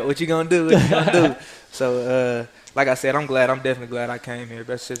hit me up, what you going to do, what you going to do? So, like I said, I'm definitely glad I came here.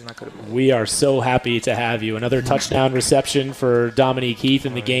 Best decision I could have made. We are so happy to have you. Another touchdown reception for Dominique Heath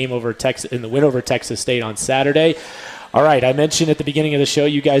in the game in the win over Texas State on Saturday. All right, I mentioned at the beginning of the show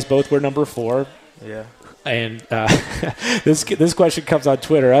you guys both were number 4. Yeah. And this question comes on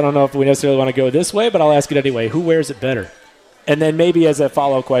Twitter. I don't know if we necessarily want to go this way, but I'll ask it anyway. Who wears it better? And then maybe as a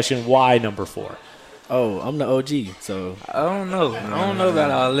follow-up question, why number 4? Oh, I'm the OG, so. I don't know. I don't know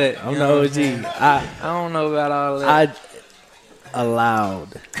about all that. I'm the OG. I don't know about all that. I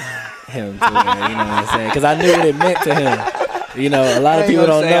allowed him to wear, you know what I'm saying? Because I knew what it meant to him. A lot of people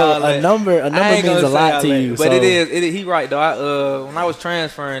don't know. A number means a lot to you. But it is. He right, though. When I was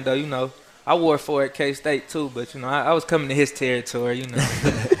transferring, though, I wore 4 at K-State, too. But, I was coming to his territory,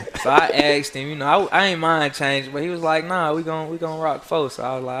 So I asked him, I ain't mind changing. But he was like, nah, we gonna rock 4. So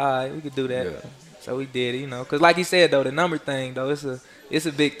I was like, all right, we could do that. Yeah. So we did it, Because like he said, though, the number thing, though, it's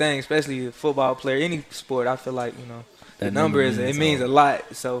a big thing, especially a football player. Any sport, I feel like, the number means a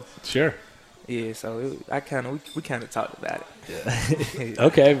lot. So sure. Yeah, so we kind of talked about it. Yeah.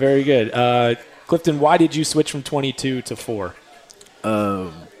 Okay, very good. Clifton, why did you switch from 22 to 4?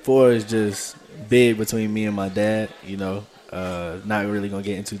 4 is just big between me and my dad. Not really gonna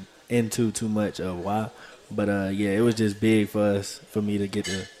get into too much of why, but it was just big for me to get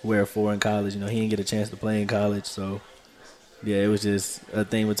to wear 4 in college. He didn't get a chance to play in college, so it was just a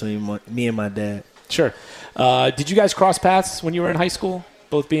thing between me and my dad. Sure. Did you guys cross paths when you were in high school,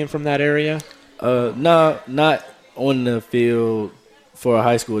 both being from that area? No, not on the field for our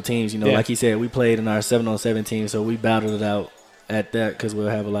high school teams. Like he said, we played in our 7-on-7 team, so we battled it out at that because we'll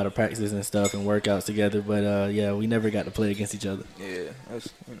have a lot of practices and stuff and workouts together. But, we never got to play against each other. Yeah, that's,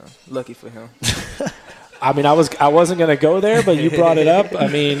 lucky for him. I mean, I wasn't going to go there, but you brought it up. I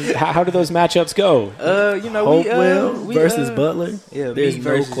mean, how do those matchups go? Hopewell versus Butler. Yeah, there's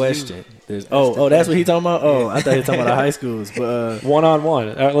no question. That's what he's talking about. Oh, I thought he was talking about the high schools, but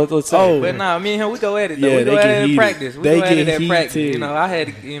 1-on-1. Let's say. But nah, me and him, we go at it though. We go at it in practice. We go at it at practice. I had,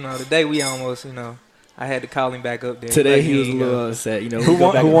 the day we almost, I had to call him back up there. Today he was a little upset.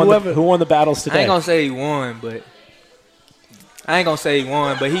 Who won the battles today? I ain't gonna say he won,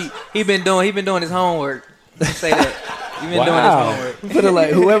 but he been doing his homework. Say that. He been doing his homework. Put it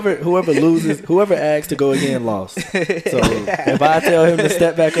like whoever loses, whoever asks to go again lost. So if I tell him to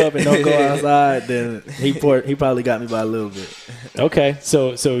step back up and don't go outside, then he probably got me by a little bit. Okay,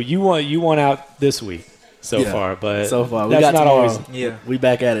 so you won out this week. so far. But so far, we that's got not tomorrow. always. Yeah, we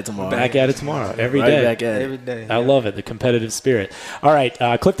back at it tomorrow. Back at it tomorrow. Every right day. Back at Every day. I love it, the competitive spirit. All right,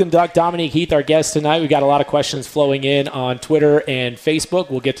 Clifton Duck, Dominique, Heath, our guests tonight. We've got a lot of questions flowing in on Twitter and Facebook.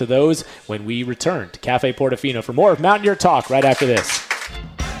 We'll get to those when we return to Cafe Portofino for more of Mountaineer Talk right after this.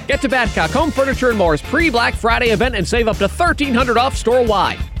 Get to Badcock Home Furniture and More's pre-Black Friday event and save up to $1,300 off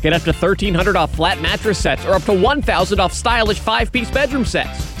store-wide. Get up to $1,300 off flat mattress sets or up to $1,000 off stylish 5-piece bedroom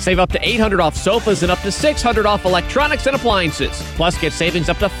sets. Save up to $800 off sofas and up to $600 off electronics and appliances. Plus, get savings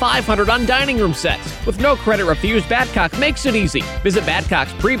up to $500 on dining room sets. With no credit refused, Badcock makes it easy. Visit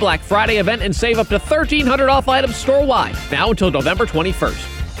Badcock's pre-Black Friday event and save up to $1,300 off items store-wide. Now until November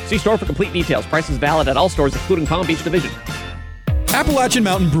 21st. See store for complete details. Prices valid at all stores, including Palm Beach Division. Appalachian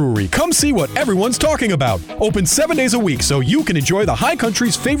Mountain Brewery. Come see what everyone's talking about. Open 7 days a week so you can enjoy the High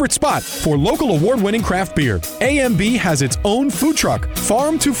Country's favorite spot for local award-winning craft beer. AMB has its own food truck,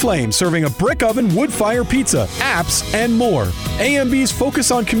 Farm to Flame, serving a brick oven wood fire pizza, apps, and more. AMB's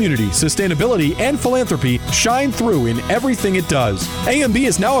focus on community, sustainability, and philanthropy shine through in everything it does. AMB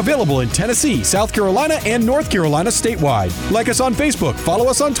is now available in Tennessee, South Carolina, and North Carolina statewide. Like us on Facebook, follow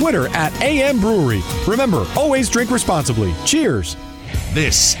us on Twitter at AM Brewery. Remember, always drink responsibly. Cheers.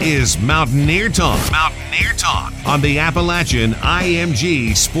 This is Mountaineer Talk. Mountaineer Talk on the Appalachian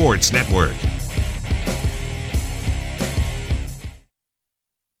IMG Sports Network.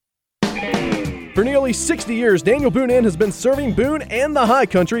 For nearly 60 years, Daniel Boone Inn has been serving Boone and the High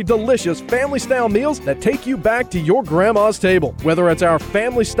Country delicious family-style meals that take you back to your grandma's table. Whether it's our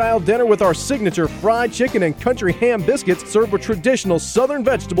family-style dinner with our signature fried chicken and country ham biscuits served with traditional southern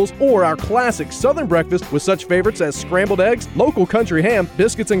vegetables, or our classic southern breakfast with such favorites as scrambled eggs, local country ham,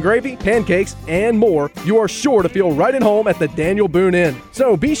 biscuits and gravy, pancakes, and more, you are sure to feel right at home at the Daniel Boone Inn.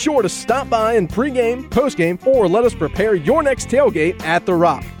 So be sure to stop by in pregame, postgame, or let us prepare your next tailgate at The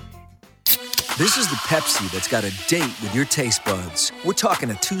Rock. This is the Pepsi that's got a date with your taste buds. We're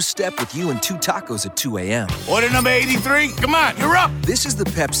talking a two-step with you and 2 tacos at 2 a.m. Order number 83. Come on, you're up. This is the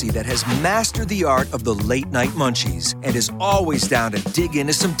Pepsi that has mastered the art of the late-night munchies and is always down to dig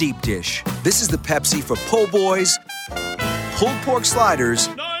into some deep dish. This is the Pepsi for po' boys, pulled pork sliders,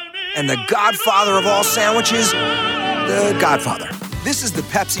 and the godfather of all sandwiches, the Godfather. This is the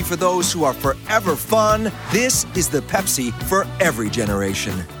Pepsi for those who are forever fun. This is the Pepsi for every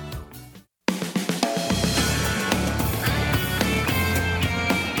generation.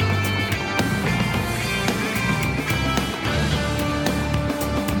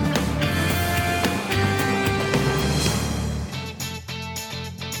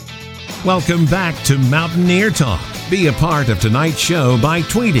 Welcome back to Mountaineer Talk. Be a part of tonight's show by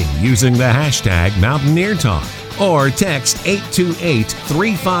tweeting using the hashtag Mountaineer Talk or text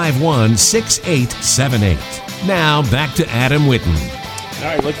 828-351-6878. Now back to Adam Whitten. All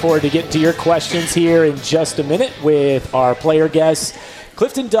right, look forward to getting to your questions here in just a minute with our player guests,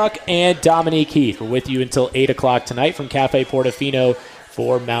 Clifton Duck and Dominique Heath. We're with you until 8 o'clock tonight from Cafe Portofino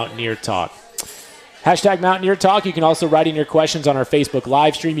for Mountaineer Talk. Hashtag Mountaineer Talk. You can also write in your questions on our Facebook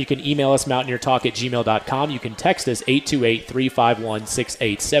live stream. You can email us mountaineertalk@gmail.com. You can text us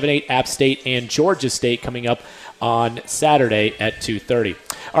 828-351-6878. App State and Georgia State coming up on Saturday at 2:30.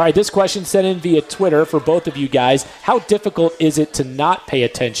 All right, this question sent in via Twitter for both of you guys. How difficult is it to not pay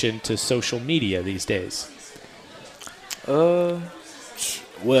attention to social media these days? Well,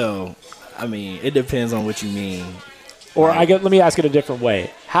 I mean, it depends on what you mean. Or let me ask it a different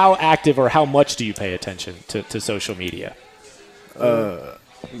way. How active or how much do you pay attention to social media?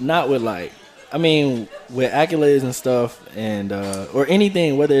 Not with with accolades and stuff and or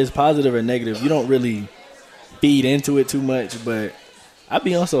anything, whether it's positive or negative, you don't really feed into it too much. But I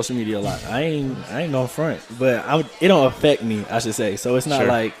be on social media a lot. I ain't gonna front, but it don't affect me, I should say. So it's not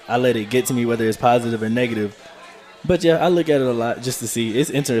like I let it get to me whether it's positive or negative. But yeah, I look at it a lot just to see.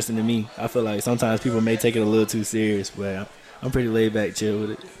 It's interesting to me. I feel like sometimes people may take it a little too serious, but I'm pretty laid back, chill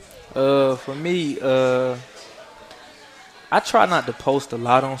with it. For me, I try not to post a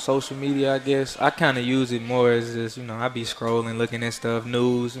lot on social media, I guess. I kind of use it more as just, I be scrolling, looking at stuff,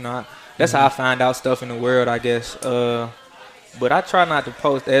 news, That's how I find out stuff in the world, I guess. But I try not to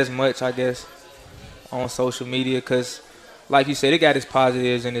post as much, I guess, on social media because, like you said, it got its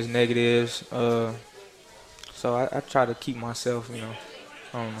positives and its negatives. So I try to keep myself, I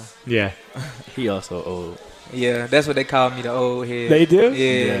don't know. Yeah. He also old. Yeah, that's what they call me, the old head. They do?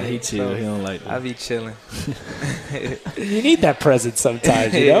 Yeah, he chill. So he don't like that. I be chilling. You need that presence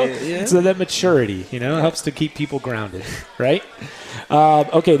sometimes, Yeah. So that maturity, helps to keep people grounded, right?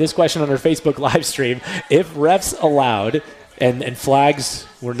 Okay, this question on our Facebook live stream. If refs allowed and flags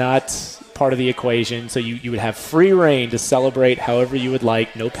were not part of the equation, so you would have free reign to celebrate however you would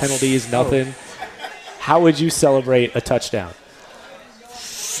like, no penalties, nothing. how would you celebrate a touchdown?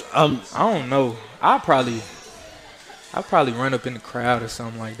 I don't know. I'll probably run up in the crowd or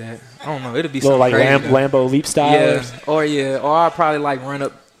something like that. I don't know. It'll be something like crazy. Lambeau leap style? Or I'll probably like run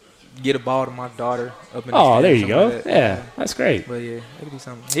up, get a ball to my daughter up in the Oh, stands, there you go. like that. Yeah, that's great. But yeah, it'll be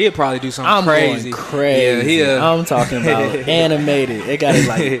something. He'll probably do something I'm crazy. Going crazy. Yeah, I'm talking about animated. It got to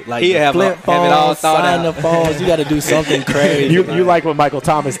like he'll flip have it all phones, thought sign out. the phones. You got to do something crazy. You like what Michael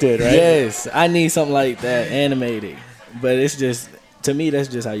Thomas did, right? Yes, I need something like that, animated. But it's just, to me, that's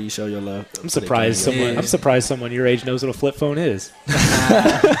just how you show your love. I'm surprised someone your age knows what a flip phone is.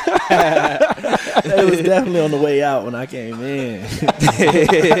 It was definitely on the way out when I came in.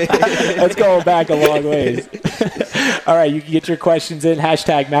 Let's go back a long ways. All right, you can get your questions in,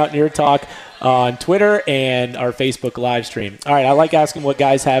 #Mountaineer Talk on Twitter and our Facebook live stream. All right, I like asking what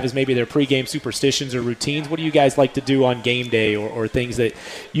guys have as maybe their pregame superstitions or routines. What do you guys like to do on game day or things that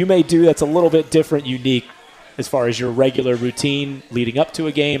you may do that's a little bit different, unique, as far as your regular routine leading up to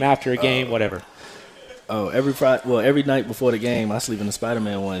a game, after a game, whatever? Every night before the game, I sleep in the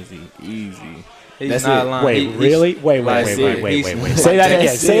Spider-Man onesie. Easy. He's not lying. Wait, really? Wait. Say that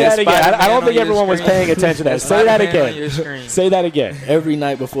again. Say that again. I don't think everyone was paying attention to that. Say that again. Say that again. Every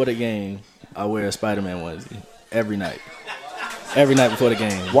night before the game, I wear a Spider-Man onesie. Every night. Every night before the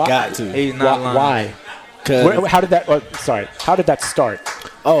game. Why? Got to. He's not lying. Why? How did that start?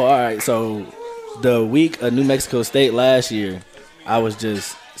 Oh, all right. So the week of New Mexico State last year, I was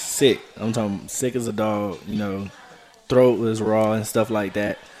just sick. I'm talking sick as a dog, throat was raw and stuff like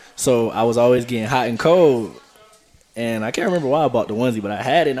that. So I was always getting hot and cold, and I can't remember why I bought the onesie, but I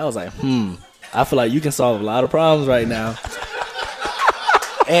had it, and I was like, I feel like you can solve a lot of problems right now.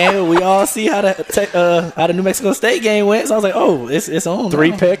 And we all see how the New Mexico State game went, so I was like, oh, it's on.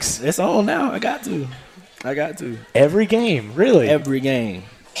 3 picks? It's on now. I got to. Every game, really? Every game.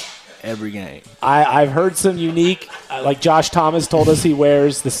 I've heard some unique, like Josh Thomas told us he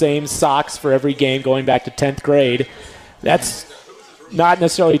wears the same socks for every game going back to 10th grade. That's not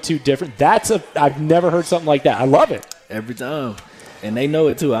necessarily too different. I've never heard something like that. I love it. Every time. And they know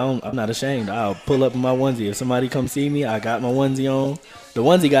it too. I'm not ashamed. I'll pull up in my onesie. If somebody comes see me, I got my onesie on. The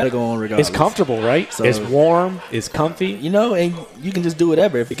onesie got to go on regardless. It's comfortable, right? So, it's warm. It's comfy. And you can just do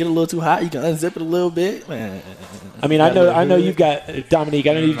whatever. If it get a little too hot, you can unzip it a little bit. Man. I mean, I know you've got, Dominique,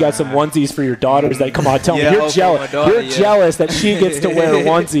 I know you've got some onesies for your daughters that, come on, tell me, you're jealous. You're jealous that she gets to wear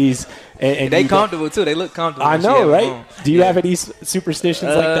onesies. And they comfortable, too. They look comfortable. I know, right? Do you have any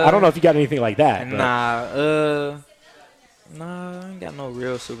superstitions like that? I don't know if you got anything like that. Nah, I ain't got no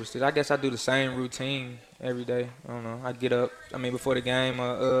real superstition. I guess I do the same routine every day. I don't know. I get up. Before the game,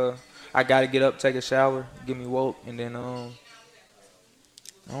 I got to get up, take a shower, get me woke, and then, I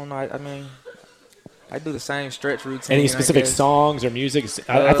don't know. I do the same stretch routine. Any specific songs or music?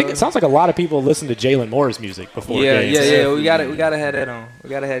 I think it sounds like a lot of people listen to Jalen Moore's music before games. Yeah. We gotta have that on. We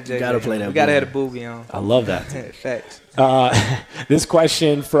gotta have Jalen. Gotta play that. We gotta have the boogie on. I love that. Facts. This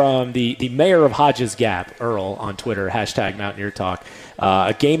question from the mayor of Hodges Gap, Earl, on Twitter, #Mountaineer Talk.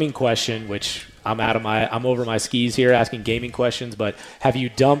 A gaming question, which I'm over my skis here asking gaming questions, but have you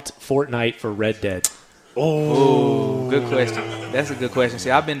dumped Fortnite for Red Dead? Oh, good question. That's a good question. See,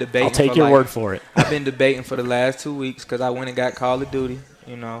 I've been debating. I'll take your word for it. I've been debating for the last 2 weeks because I went and got Call of Duty.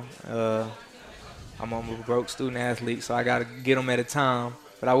 I'm a broke student athlete, so I got to get them at a time.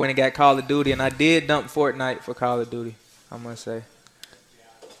 But I went and got Call of Duty, and I did dump Fortnite for Call of Duty, I must say.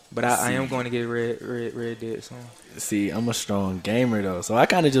 But I am going to get Red Dead soon. See, I'm a strong gamer, though. So I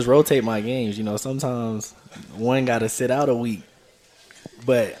kind of just rotate my games. Sometimes one got to sit out a week.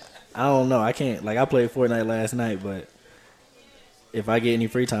 But I don't know. I can't. I played Fortnite last night, but if I get any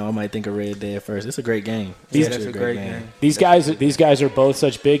free time, I might think of Red Dead first. It's a great game. It's a great game. These guys are both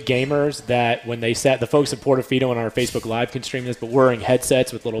such big gamers that when they sat, the folks at Portofino on our Facebook Live can stream this, but wearing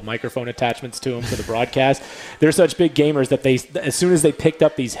headsets with little microphone attachments to them for the broadcast. They're such big gamers that as soon as they picked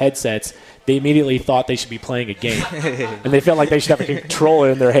up these headsets, they immediately thought they should be playing a game. And they felt like they should have a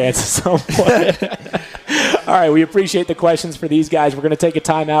controller in their hands at some point. All right, we appreciate the questions for these guys. We're going to take a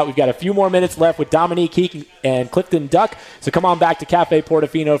timeout. We've got a few more minutes left with Dominique, Heath, and Clifton Duck. So come on back to Cafe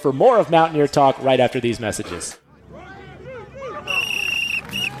Portofino for more of Mountaineer Talk right after these messages.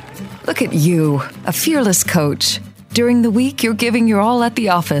 Look at you, a fearless coach. During the week, you're giving your all at the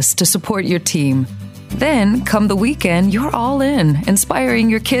office to support your team. Then, come the weekend, you're all in, inspiring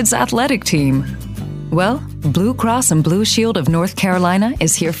your kids' athletic team. Well, Blue Cross and Blue Shield of North Carolina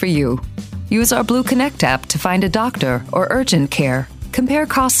is here for you. Use our Blue Connect app to find a doctor or urgent care, compare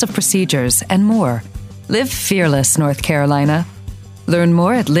costs of procedures, and more. Live fearless, North Carolina. Learn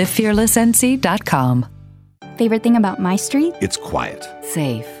more at livefearlessnc.com. Favorite thing about my street? It's quiet.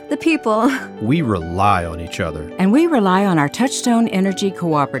 Safe. The people. We rely on each other. And we rely on our Touchstone Energy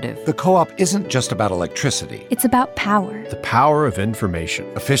Cooperative. The co-op isn't just about electricity. It's about power. The power of information.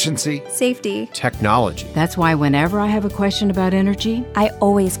 Efficiency. Safety. Technology. That's why whenever I have a question about energy, I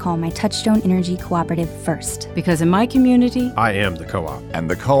always call my Touchstone Energy Cooperative first. Because in my community, I am the co-op. And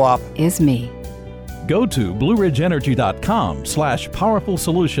the co-op is me. Go to BlueRidgeEnergy.com/powerful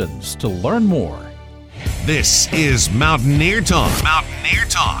solutions to learn more. This is Mountaineer Talk. Mountaineer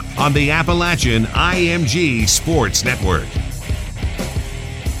Talk on the Appalachian IMG Sports Network.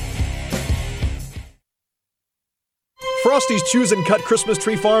 Frosty's Choose and Cut Christmas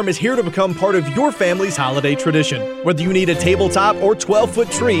Tree Farm is here to become part of your family's holiday tradition. Whether you need a tabletop or 12-foot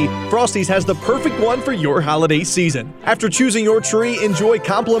tree, Frosty's has the perfect one for your holiday season. After choosing your tree, enjoy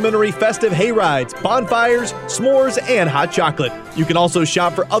complimentary festive hay rides, bonfires, s'mores, and hot chocolate. You can also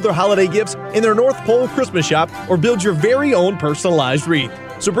shop for other holiday gifts in their North Pole Christmas shop or build your very own personalized wreath.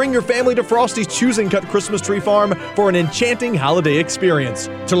 So bring your family to Frosty's Choose and Cut Christmas Tree Farm for an enchanting holiday experience.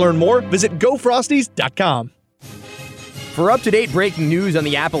 To learn more, visit gofrosties.com. For up-to-date breaking news on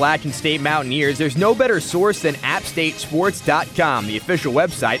the Appalachian State Mountaineers, there's no better source than AppStateSports.com, the official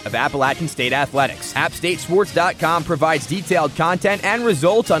website of Appalachian State Athletics. AppStateSports.com provides detailed content and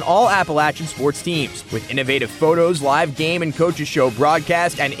results on all Appalachian sports teams, with innovative photos, live game and coaches show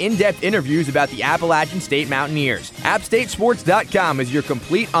broadcast, and in-depth interviews about the Appalachian State Mountaineers. AppStateSports.com is your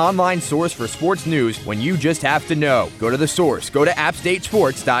complete online source for sports news when you just have to know. Go to the source. Go to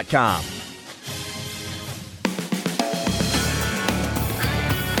AppStateSports.com.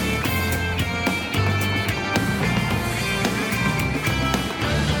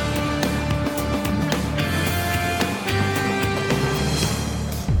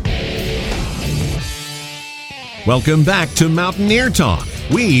 Welcome back to Mountaineer Talk.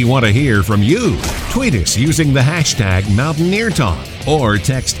 We want to hear from you. Tweet us using the hashtag Mountaineer Talk or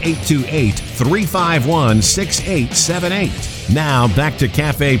text 828-351-6878. Now back to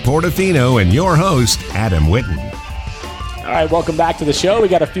Cafe Portofino and your host, Adam Whitten. All right, welcome back to the show. We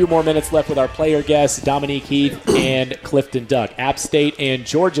got a few more minutes left with our player guests, Dominique, Heath, and Clifton Duck. App State and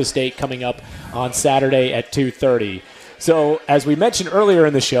Georgia State coming up on Saturday at 2:30. So, as we mentioned earlier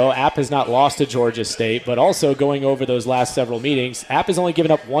in the show, App has not lost to Georgia State, but also going over those last several meetings, App has only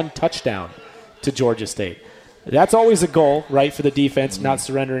given up one touchdown to Georgia State. That's always a goal, right, for the defense, not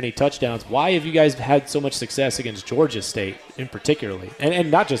surrender any touchdowns. Why have you guys had so much success against Georgia State in particularly? And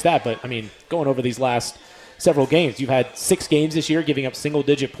not just that, but, I mean, going over these last several games. You've had 6 games this year giving up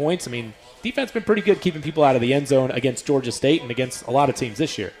single-digit points. I mean, defense has been pretty good keeping people out of the end zone against Georgia State and against a lot of teams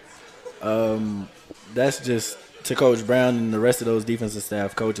this year. That's just to Coach Brown and the rest of those defensive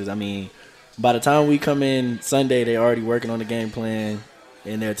staff coaches. I mean, by the time we come in Sunday, they're already working on the game plan,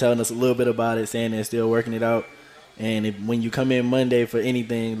 and they're telling us a little bit about it, saying they're still working it out. And when you come in Monday for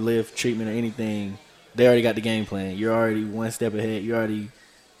anything, lift, treatment, or anything, they already got the game plan. You're already one step ahead. You're already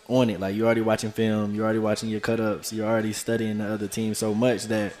on it. Like, you're already watching film. You're already watching your cut-ups. You're already studying the other team so much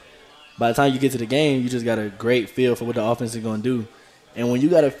that by the time you get to the game, you just got a great feel for what the offense is going to do. And when you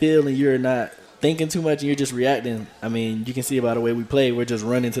got a feel and you're not thinking too much and you're just reacting, I mean, you can see by the way we play, we're just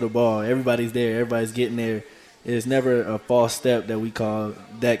running to the ball. Everybody's there. Everybody's getting there. It's never a false step that we call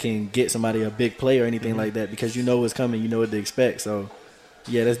that can get somebody a big play or anything like that, because you know what's coming. You know what to expect. So,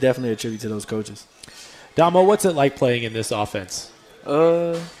 yeah, that's definitely a tribute to those coaches. Damo, what's it like playing in this offense?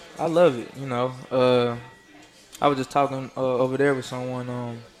 I love it. You know, I was just talking over there with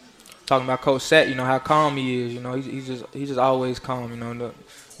someone, talking about Coach Sat. You know how calm he is. You know, he's just always calm. You know,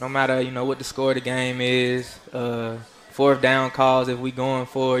 no matter what the score of the game is, 4th down calls if we going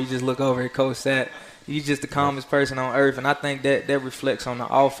for it, you just look over at Coach Sat. He's just the calmest person on earth, and I think that reflects on the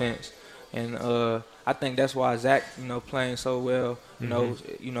offense. And I think that's why Zach, playing so well.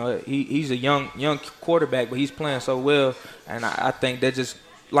 He's a young quarterback, but he's playing so well, and I think that just,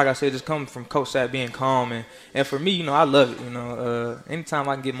 like I said, just coming from Coach Sat being calm, and for me, I love it. Anytime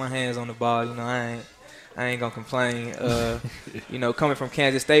I can get my hands on the ball, I ain't gonna complain. Coming from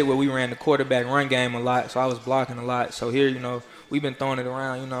Kansas State where we ran the quarterback run game a lot, so I was blocking a lot. So here, we've been throwing it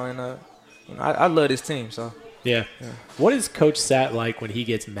around, and I love this team. So yeah. What is Coach Sat like when he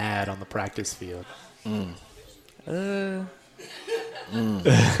gets mad on the practice field? Coach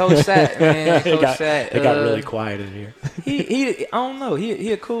Sat, man. Coach Sat. It got really quiet in here. I don't know.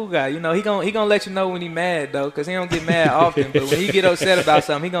 He a cool guy. He gonna let you know when he mad though, because he don't get mad often. But when he get upset about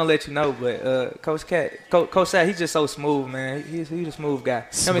something, he gonna let you know. But Coach Sat, he's just so smooth, man. He's a smooth guy.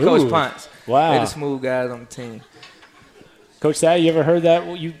 Him and Coach Ponce. Wow. They're the smooth guys on the team. Coach Sat, you ever heard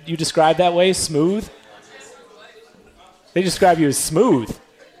that? You describe that way, smooth? They describe you as smooth.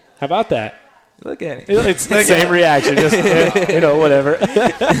 How about that? Look at it. It's the same reaction. Just, whatever.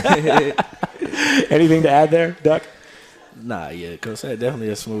 Anything to add there, Duck? Nah, yeah, Coach Sat definitely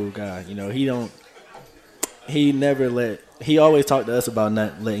a smooth guy. He always talked to us about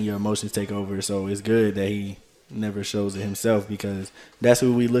not letting your emotions take over. So it's good that he never shows it himself, because that's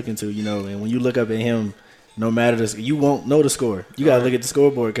who we look into, And when you look up at him, no matter you won't know the score. You got to look at the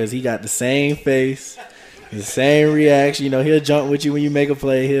scoreboard, because he got the same face, the same reaction. He'll jump with you when you make a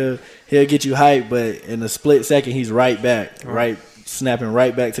play. He'll get you hyped, but in a split second, he's right back, right, snapping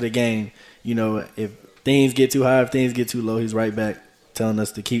right back to the game. If things get too high, if things get too low, he's right back telling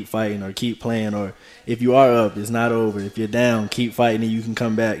us to keep fighting or keep playing. Or if you are up, it's not over. If you're down, keep fighting and you can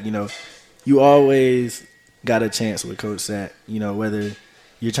come back. You always got a chance with Coach Sat, whether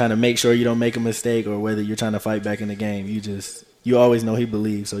you're trying to make sure you don't make a mistake or whether you're trying to fight back in the game. You always know he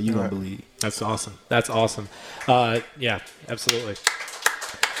believes, so you're going to believe. That's awesome. Yeah, absolutely.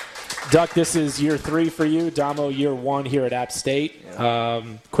 Duck, this is year 3 for you. Damo, year 1 here at App State.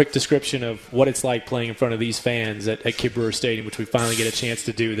 Quick description of what it's like playing in front of these fans at Kid Brewer Stadium, which we finally get a chance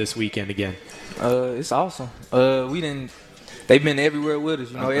to do this weekend again. It's awesome. They've been everywhere with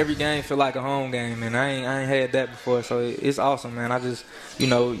us. Every game feel like a home game, and I ain't had that before. So it's awesome, man. I just, you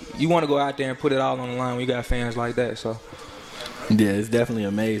want to go out there and put it all on the line when you got fans like that. So yeah, it's definitely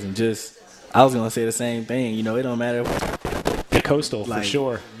amazing. I was gonna say the same thing. It don't matter. Coastal, for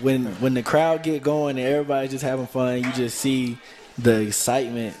sure. When the crowd get going and everybody's just having fun, you just see the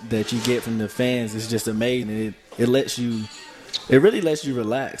excitement that you get from the fans. It's just amazing. It really lets you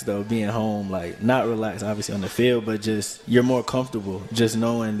relax, though, being home. Like, not relax, obviously, on the field, but just you're more comfortable just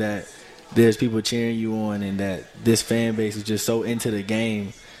knowing that there's people cheering you on and that this fan base is just so into the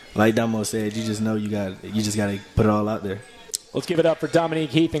game. Like Damo said, you just know you just got to put it all out there. Let's give it up for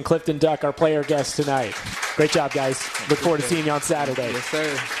Dominique, Heath, and Clifton Duck, our player guests tonight. Great job, guys. Look forward to seeing you on Saturday. Yes,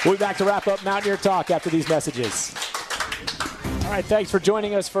 sir. We'll be back to wrap up Mountaineer Talk after these messages. All right, thanks for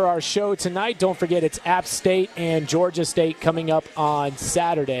joining us for our show tonight. Don't forget, it's App State and Georgia State coming up on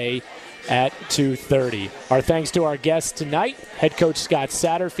Saturday at 2:30. Our thanks to our guests tonight, head coach Scott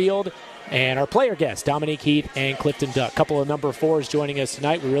Satterfield, and our player guests, Dominique, Heath, and Clifton Duck. A couple of number 4s joining us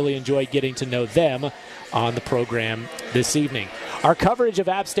tonight. We really enjoyed getting to know them on the program this evening. Our coverage of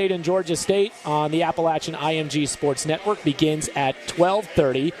App State and Georgia State on the Appalachian IMG Sports Network begins at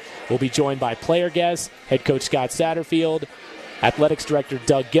 12:30. We'll be joined by player guests, head coach Scott Satterfield, Athletics Director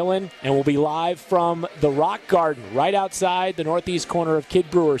Doug Gillen, and we'll be live from the Rock Garden right outside the northeast corner of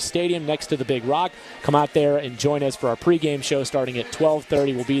Kid Brewer Stadium next to the Big Rock. Come out there and join us for our pregame show starting at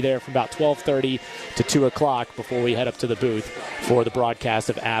 12:30. We'll be there from about 12:30 to 2 o'clock before we head up to the booth for the broadcast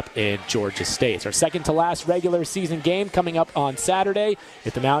of App and Georgia State. It's our second to last regular season game coming up on Saturday.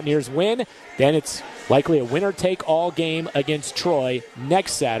 If the Mountaineers win, then it's likely a winner-take-all game against Troy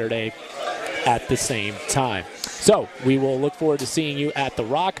next Saturday at the same time. So we will look forward to seeing you at the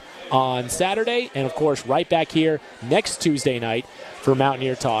Rock on Saturday, and of course right back here next Tuesday night for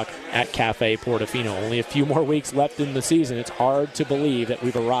Mountaineer Talk at Cafe Portofino. Only a few more weeks left in the season. It's hard to believe that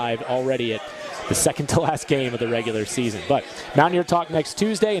we've arrived already at the second to last game of the regular season. But Mountaineer Talk next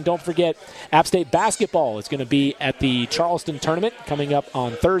Tuesday, and don't forget, App State basketball is going to be at the Charleston tournament coming up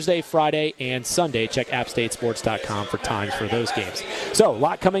on Thursday, Friday, and Sunday. Check appstatesports.com for times for those games. So, a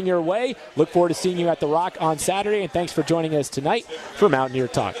lot coming your way. Look forward to seeing you at the Rock on Saturday, and thanks for joining us tonight for Mountaineer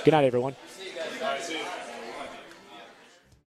Talk. Good night, everyone.